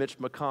Schumer and Mitch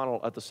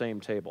McConnell at the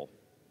same table.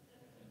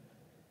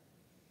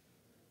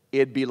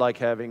 It'd be like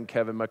having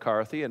Kevin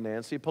McCarthy and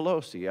Nancy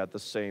Pelosi at the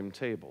same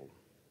table.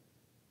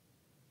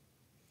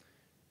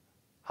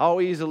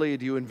 How easily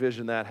do you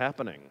envision that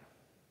happening?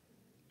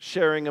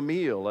 Sharing a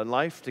meal and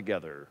life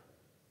together.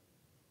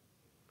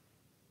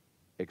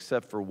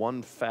 Except for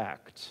one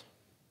fact.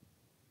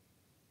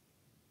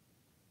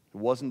 It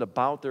wasn't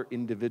about their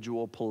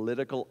individual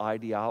political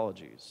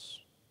ideologies.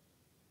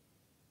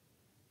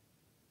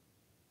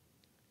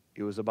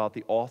 It was about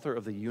the author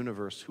of the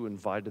universe who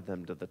invited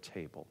them to the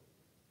table.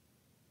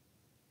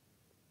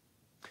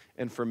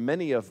 And for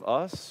many of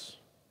us,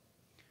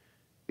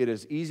 it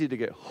is easy to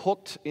get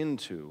hooked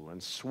into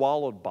and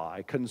swallowed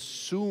by,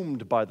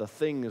 consumed by the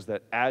things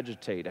that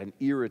agitate and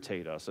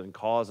irritate us and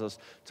cause us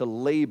to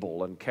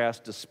label and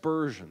cast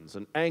dispersions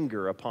and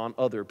anger upon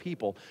other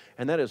people.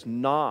 And that is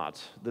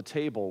not the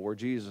table where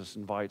Jesus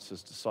invites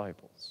his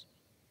disciples.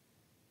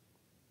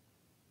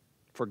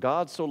 For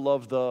God so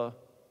loved the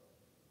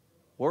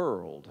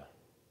world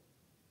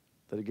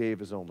that he gave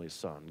his only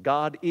Son.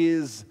 God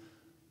is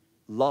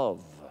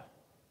love.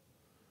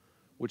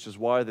 Which is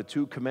why the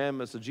two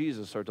commandments of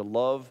Jesus are to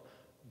love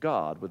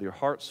God with your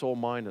heart, soul,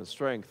 mind, and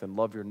strength, and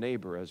love your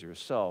neighbor as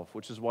yourself,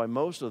 which is why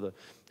most of the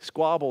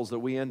squabbles that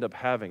we end up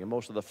having and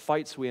most of the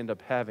fights we end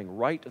up having,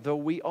 right though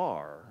we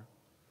are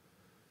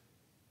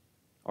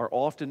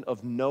often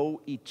of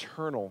no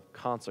eternal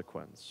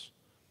consequence.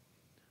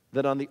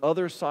 That on the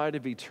other side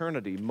of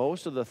eternity,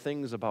 most of the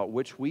things about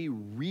which we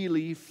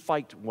really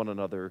fight one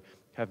another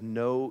have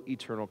no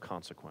eternal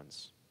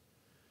consequence.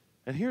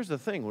 And here's the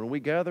thing, when we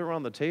gather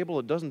around the table,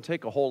 it doesn't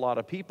take a whole lot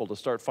of people to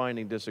start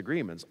finding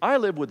disagreements. I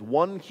live with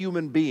one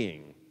human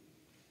being.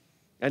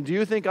 And do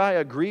you think I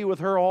agree with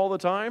her all the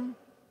time?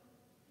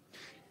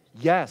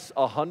 Yes,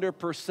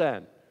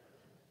 100%.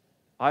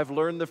 I've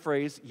learned the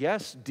phrase,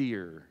 yes,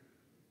 dear.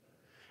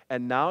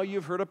 And now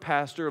you've heard a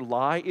pastor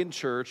lie in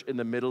church in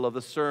the middle of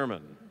the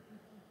sermon.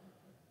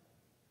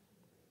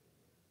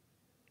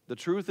 The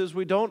truth is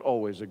we don't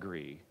always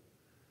agree.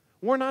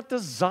 We're not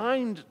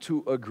designed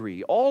to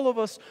agree. All of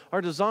us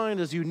are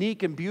designed as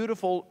unique and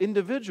beautiful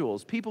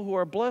individuals, people who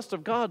are blessed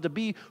of God to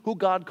be who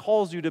God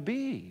calls you to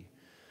be.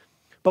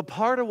 But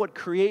part of what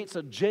creates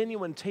a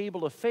genuine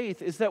table of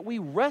faith is that we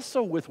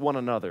wrestle with one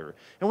another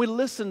and we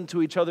listen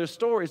to each other's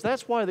stories.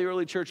 That's why the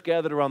early church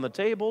gathered around the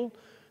table.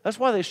 That's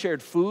why they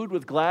shared food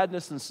with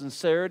gladness and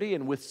sincerity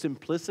and with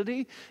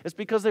simplicity. It's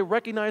because they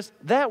recognized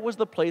that was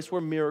the place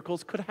where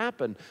miracles could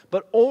happen,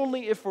 but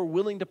only if we're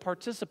willing to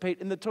participate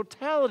in the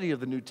totality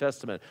of the New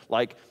Testament,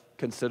 like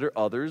consider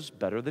others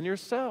better than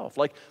yourself,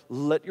 like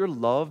let your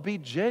love be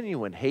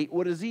genuine, hate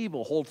what is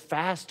evil, hold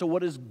fast to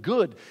what is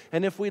good.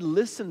 And if we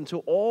listen to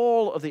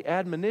all of the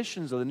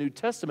admonitions of the New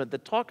Testament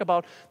that talk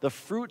about the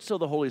fruits of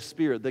the Holy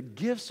Spirit, the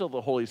gifts of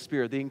the Holy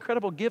Spirit, the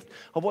incredible gift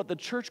of what the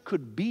church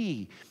could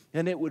be,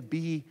 and it would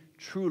be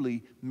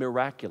truly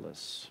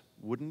miraculous,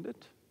 wouldn't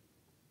it?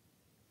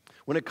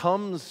 When it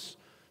comes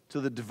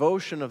to the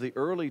devotion of the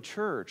early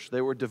church,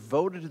 they were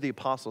devoted to the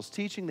apostles'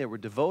 teaching, they were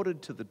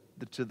devoted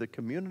to the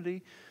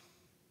community,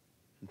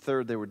 and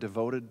third, they were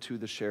devoted to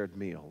the shared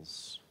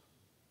meals.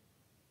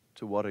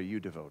 To what are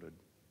you devoted?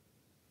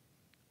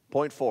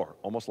 Point 4,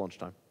 almost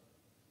lunchtime.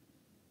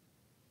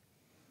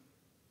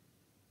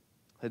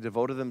 They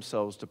devoted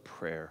themselves to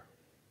prayer.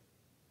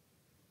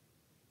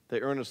 They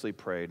earnestly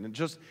prayed. And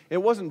it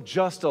wasn't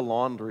just a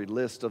laundry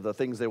list of the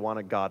things they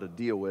wanted God to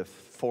deal with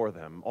for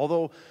them,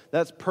 although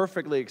that's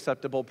perfectly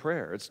acceptable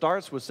prayer. It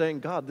starts with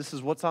saying, God, this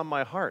is what's on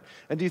my heart.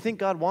 And do you think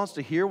God wants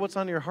to hear what's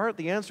on your heart?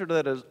 The answer to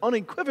that is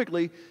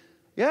unequivocally,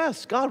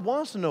 yes, God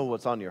wants to know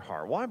what's on your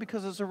heart. Why?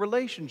 Because it's a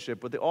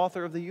relationship with the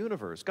author of the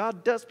universe.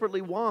 God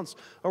desperately wants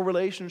a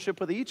relationship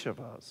with each of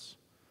us.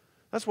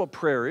 That's what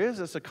prayer is.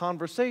 It's a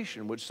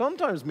conversation, which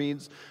sometimes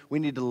means we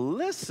need to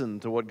listen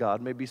to what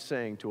God may be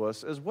saying to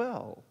us as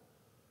well.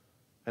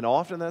 And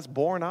often that's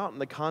borne out in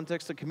the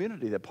context of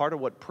community. That part of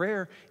what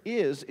prayer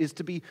is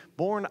to be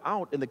borne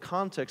out in the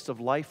context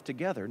of life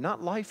together.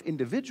 Not life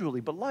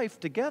individually, but life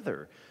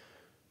together.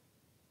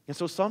 And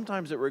so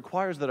sometimes it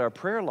requires that our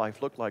prayer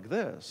life look like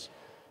this.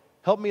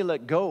 Help me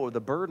let go of the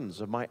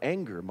burdens of my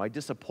anger, my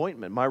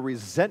disappointment, my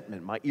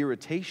resentment, my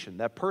irritation,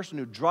 that person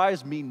who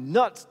drives me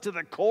nuts to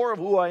the core of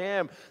who I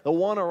am, the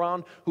one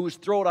around whose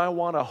throat I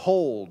want to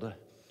hold.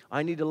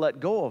 I need to let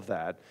go of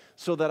that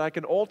so that I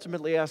can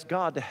ultimately ask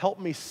God to help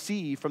me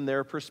see from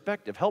their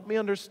perspective. Help me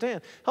understand.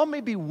 Help me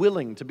be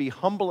willing to be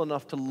humble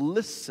enough to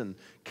listen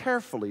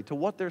carefully to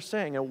what they're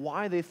saying and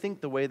why they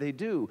think the way they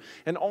do.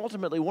 And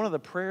ultimately, one of the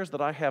prayers that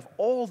I have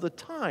all the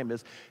time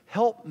is,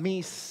 help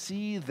me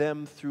see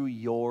them through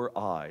your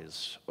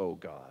eyes, oh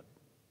God.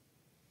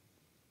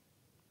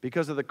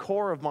 Because at the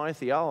core of my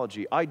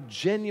theology, I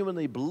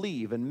genuinely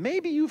believe, and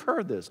maybe you've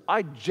heard this,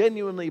 I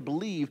genuinely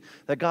believe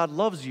that God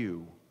loves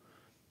you.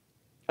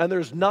 And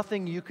there's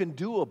nothing you can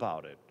do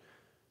about it.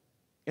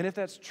 And if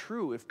that's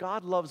true, if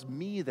God loves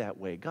me that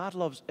way, God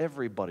loves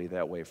everybody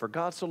that way. For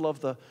God so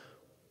loved the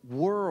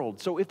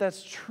world. So if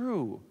that's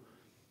true,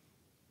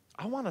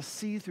 I want to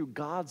see through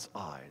God's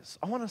eyes.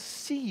 I want to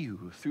see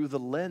you through the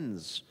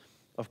lens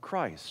of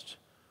Christ.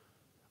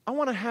 I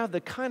want to have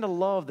the kind of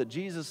love that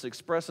Jesus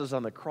expresses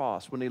on the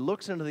cross when he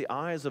looks into the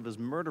eyes of his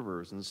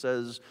murderers and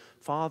says,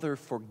 Father,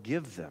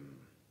 forgive them,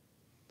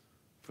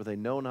 for they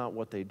know not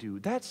what they do.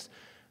 That's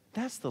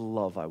the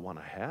love I want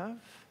to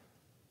have.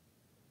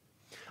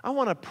 I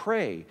want to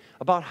pray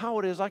about how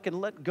it is I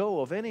can let go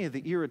of any of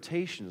the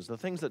irritations, the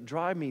things that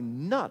drive me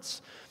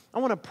nuts. I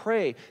want to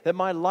pray that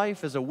my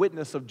life is a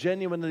witness of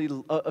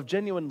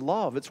genuine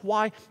love. It's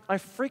why I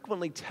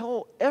frequently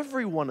tell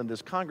everyone in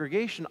this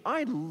congregation,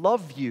 I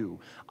love you.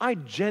 I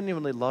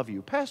genuinely love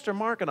you. Pastor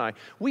Mark and I,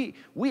 we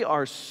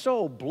are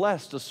so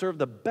blessed to serve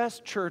the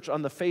best church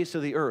on the face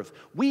of the earth.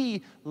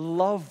 We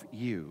love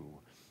you.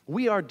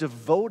 We are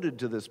devoted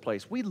to this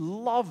place. We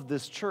love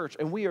this church,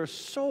 and we are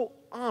so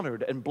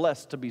honored and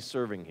blessed to be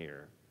serving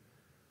here.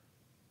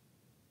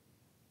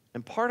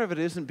 And part of it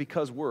isn't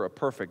because we're a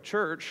perfect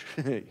church.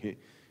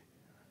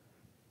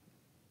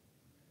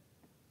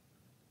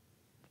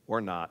 We're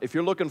not. If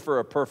you're looking for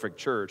a perfect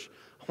church,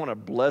 I want to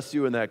bless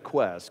you in that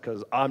quest,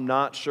 because I'm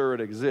not sure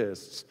it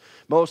exists.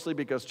 Mostly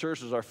because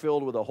churches are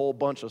filled with a whole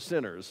bunch of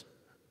sinners.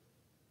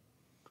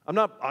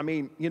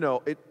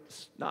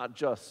 It's not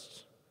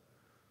just...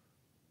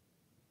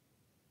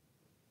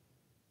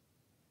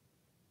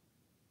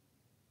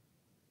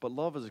 But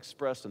love is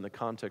expressed in the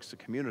context of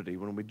community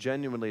when we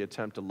genuinely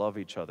attempt to love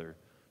each other,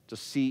 to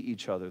see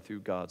each other through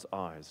God's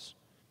eyes.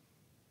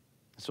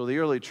 So the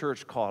early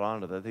church caught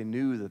on to that. They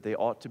knew that they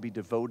ought to be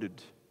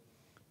devoted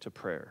to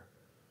prayer.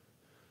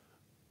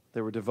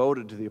 They were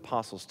devoted to the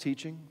apostles'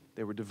 teaching.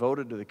 They were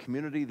devoted to the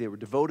community. They were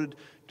devoted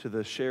to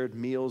the shared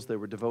meals. They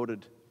were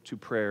devoted to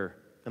prayer.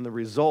 And the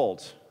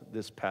result,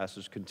 this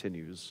passage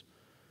continues,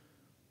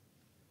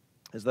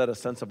 is that a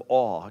sense of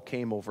awe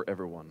came over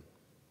everyone.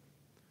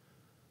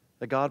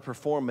 That God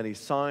performed many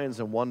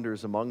signs and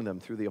wonders among them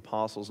through the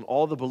apostles, and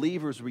all the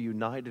believers were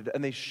united,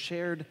 and they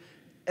shared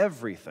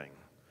everything.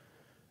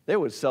 They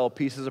would sell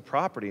pieces of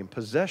property and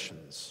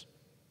possessions,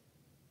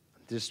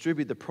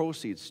 distribute the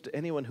proceeds to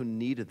anyone who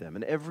needed them,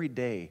 and every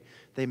day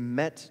they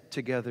met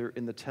together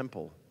in the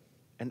temple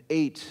and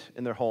ate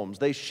in their homes.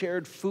 They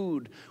shared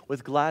food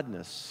with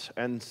gladness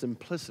and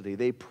simplicity.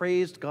 They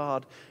praised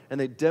God, and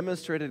they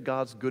demonstrated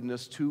God's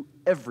goodness to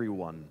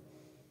everyone.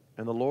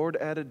 And the Lord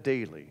added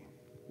daily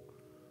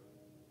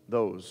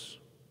those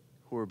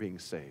who are being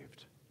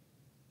saved.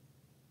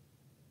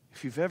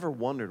 If you've ever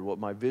wondered what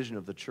my vision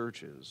of the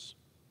church is,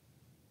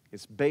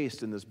 it's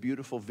based in this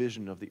beautiful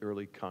vision of the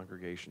early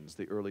congregations,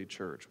 the early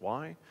church.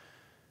 Why?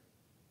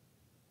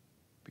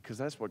 Because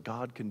that's what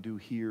God can do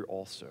here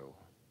also.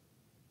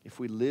 If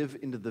we live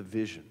into the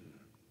vision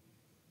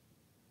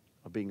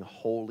of being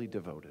wholly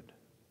devoted.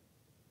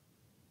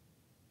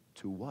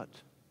 To what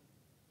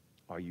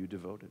are you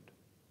devoted?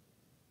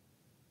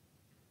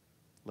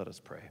 Let us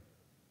pray.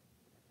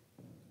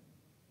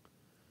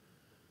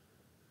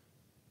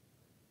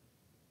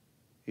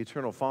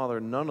 Eternal Father,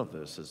 none of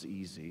this is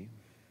easy.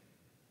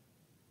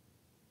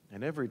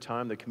 And every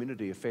time the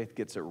community of faith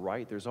gets it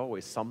right, there's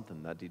always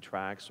something that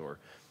detracts or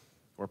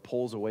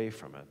pulls away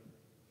from it.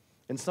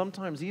 And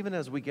sometimes, even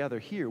as we gather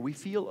here, we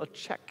feel a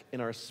check in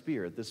our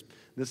spirit, this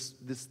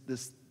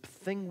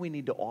thing we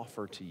need to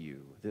offer to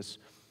you, this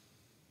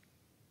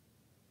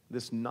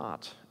this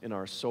knot in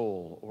our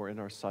soul or in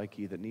our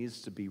psyche that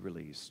needs to be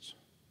released.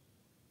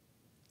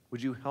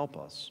 Would you help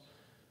us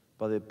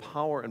by the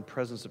power and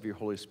presence of your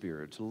Holy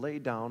Spirit to lay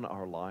down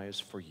our lives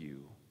for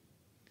you,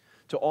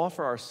 to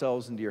offer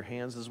ourselves into your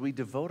hands as we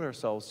devote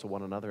ourselves to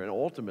one another, and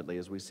ultimately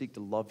as we seek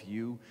to love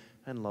you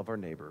and love our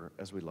neighbor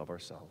as we love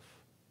ourselves?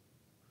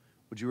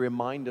 Would you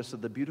remind us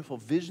of the beautiful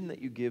vision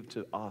that you give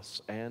to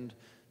us and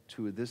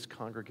to this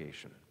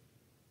congregation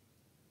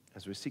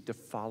as we seek to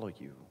follow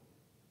you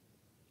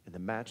in the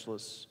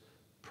matchless,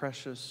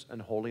 precious,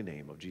 and holy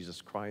name of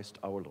Jesus Christ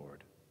our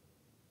Lord.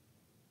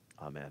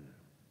 Amen.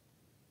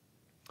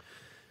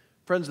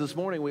 Friends, this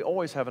morning we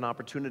always have an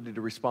opportunity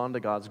to respond to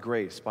God's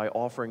grace by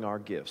offering our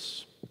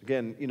gifts.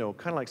 Again,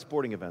 kind of like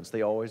sporting events,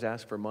 they always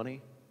ask for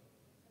money.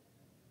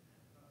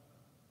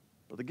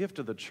 But the gift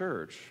of the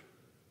church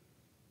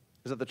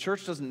is that the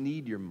church doesn't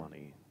need your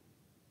money.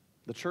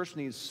 The church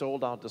needs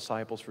sold-out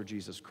disciples for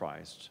Jesus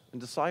Christ.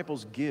 And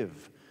disciples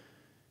give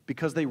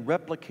because they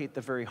replicate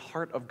the very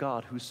heart of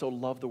God who so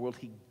loved the world,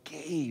 he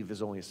gave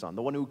his only Son,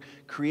 the one who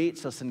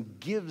creates us and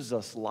gives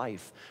us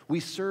life. We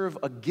serve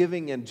a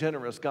giving and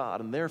generous God,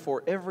 and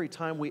therefore every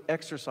time we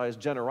exercise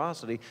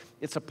generosity,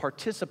 it's a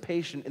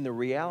participation in the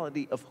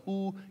reality of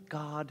who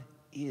God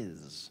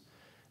is.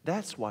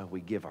 That's why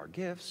we give our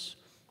gifts.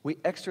 We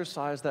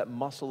exercise that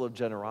muscle of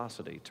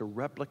generosity to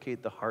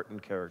replicate the heart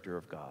and character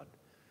of God.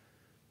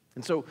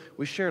 And so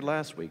we shared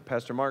last week,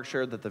 Pastor Mark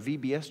shared that the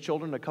VBS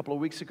children a couple of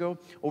weeks ago,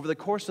 over the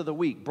course of the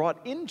week,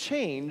 brought in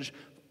change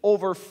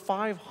over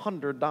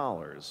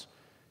 $500.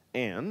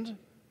 And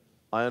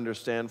I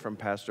understand from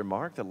Pastor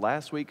Mark that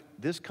last week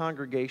this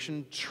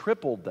congregation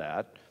tripled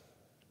that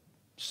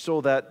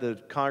so that the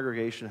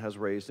congregation has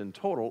raised in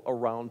total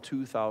around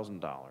 $2,000.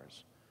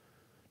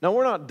 Now,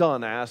 we're not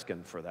done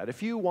asking for that.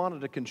 If you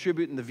wanted to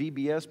contribute in the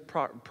VBS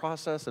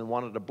process and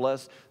wanted to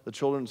bless the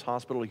Children's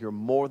Hospital, you're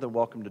more than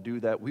welcome to do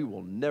that. We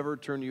will never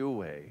turn you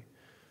away.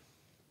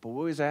 But we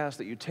always ask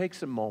that you take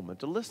some moment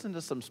to listen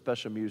to some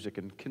special music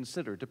and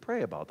consider to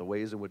pray about the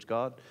ways in which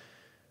God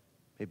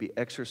may be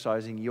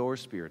exercising your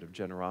spirit of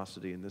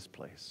generosity in this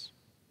place.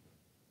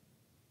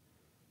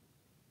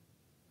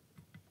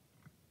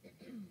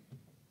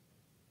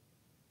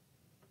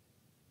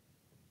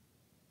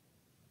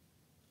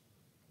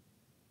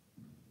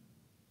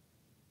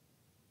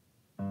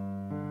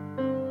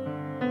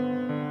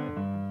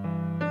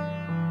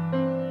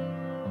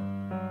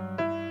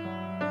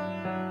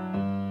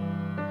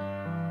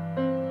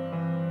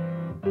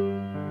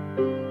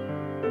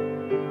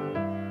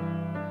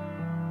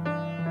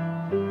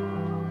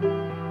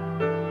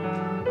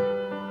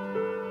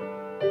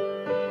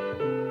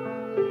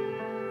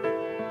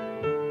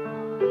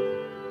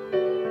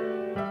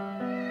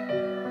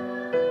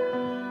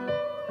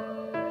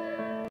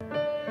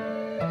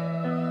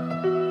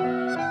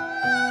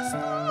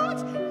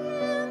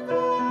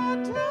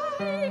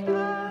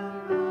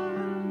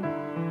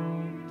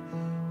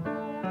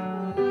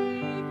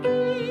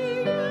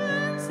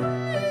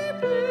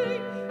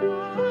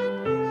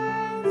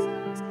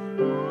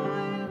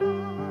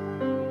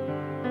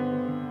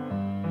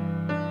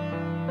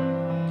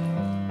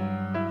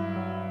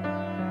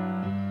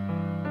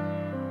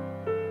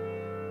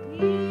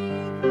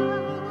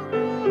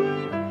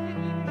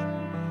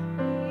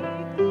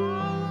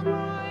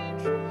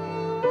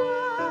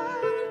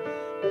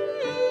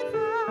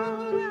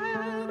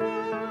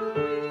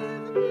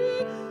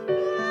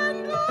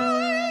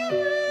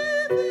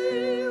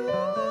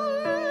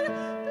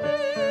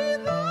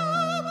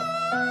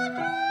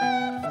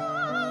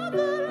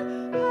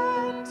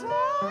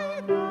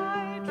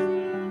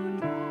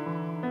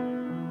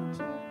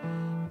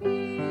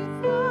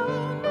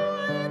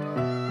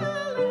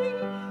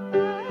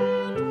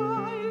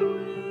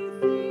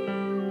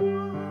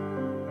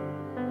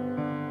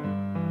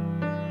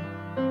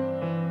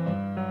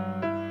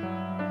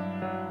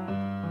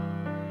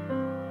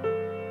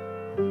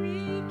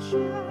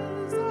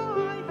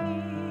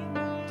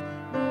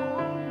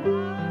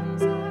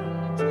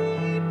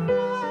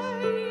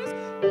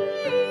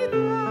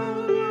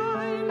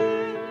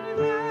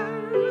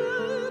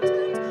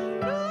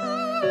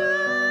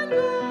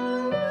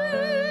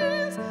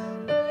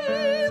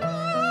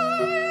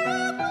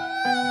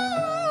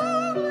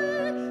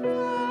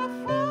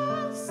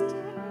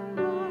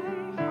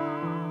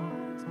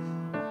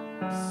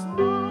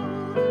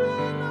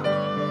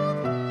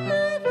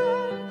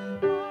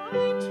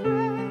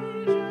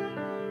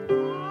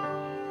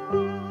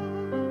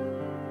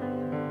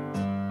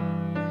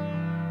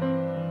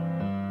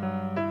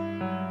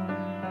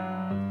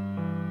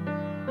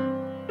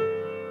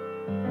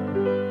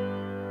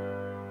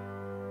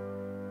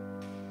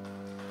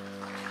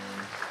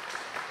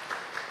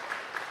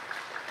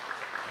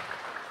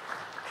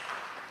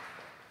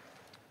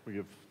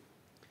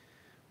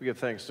 We give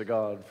thanks to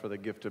God for the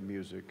gift of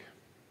music,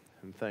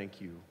 and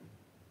thank you.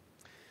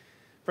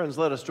 Friends,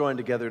 let us join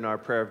together in our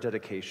prayer of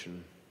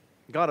dedication.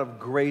 God of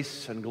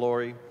grace and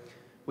glory,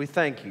 we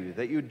thank you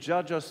that you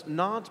judge us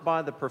not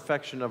by the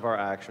perfection of our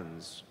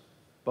actions,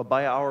 but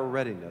by our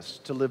readiness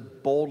to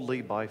live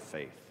boldly by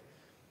faith.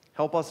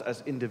 Help us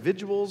as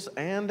individuals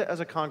and as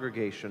a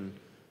congregation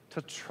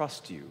to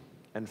trust you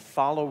and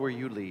follow where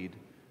you lead,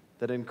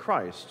 that in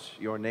Christ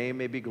your name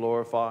may be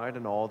glorified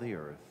in all the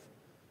earth.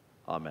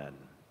 Amen.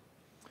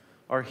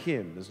 Our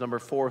hymn is number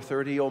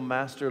 430, O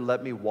Master,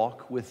 let me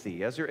walk with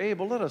thee. As you're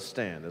able, let us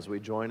stand as we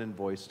join in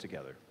voice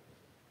together.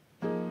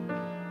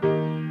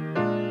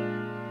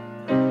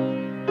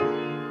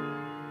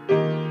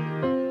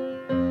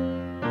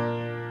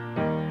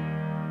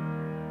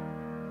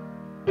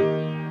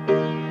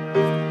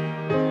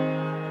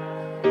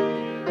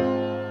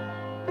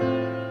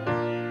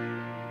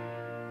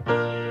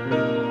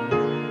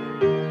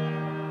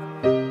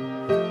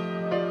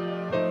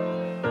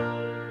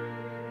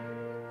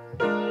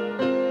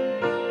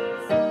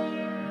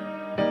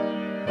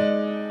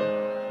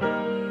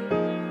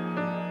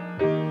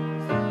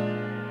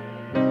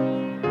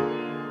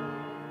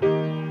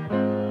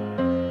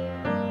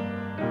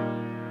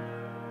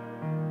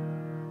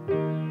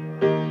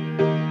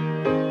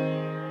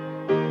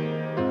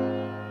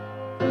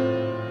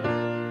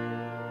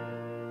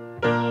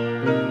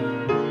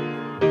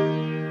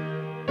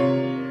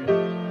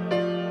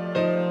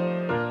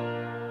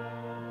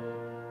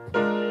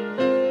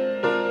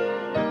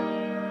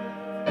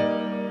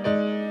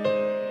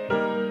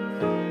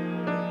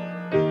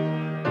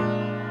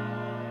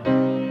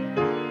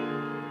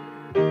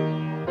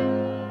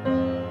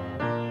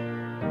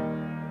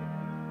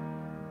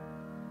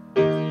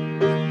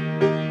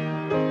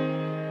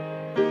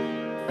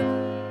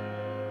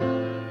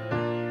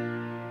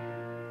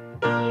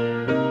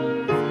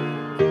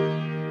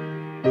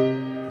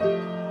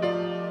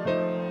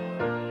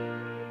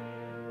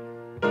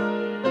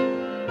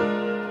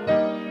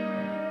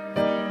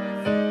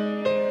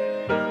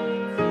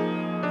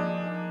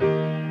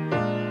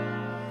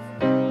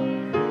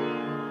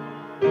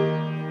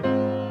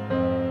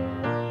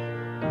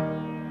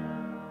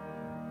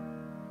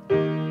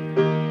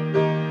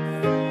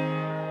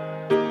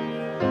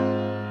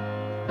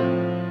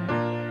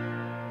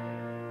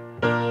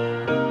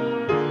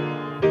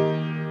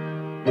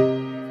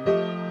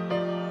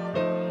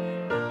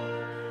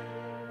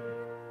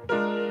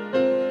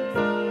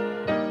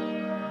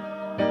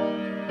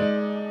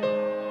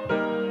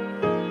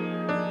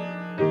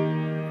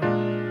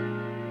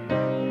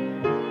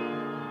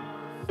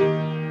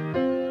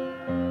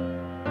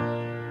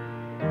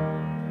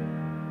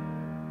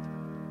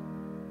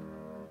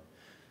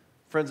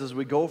 Friends, as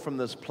we go from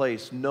this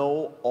place,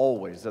 know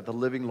always that the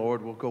living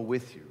Lord will go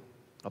with you,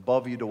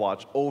 above you to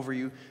watch over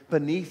you,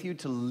 beneath you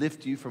to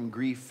lift you from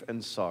grief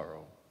and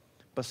sorrow,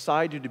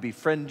 beside you to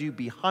befriend you,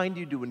 behind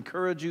you to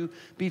encourage you,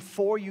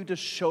 before you to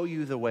show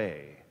you the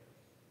way,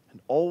 and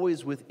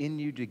always within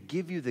you to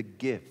give you the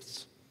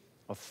gifts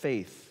of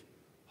faith,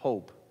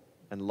 hope,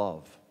 and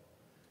love.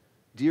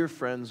 Dear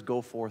friends,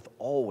 go forth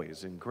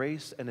always in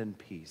grace and in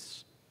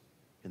peace,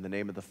 in the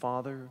name of the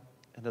Father,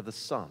 and of the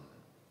Son,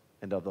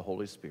 and of the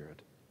Holy Spirit.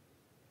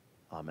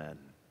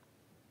 Amen.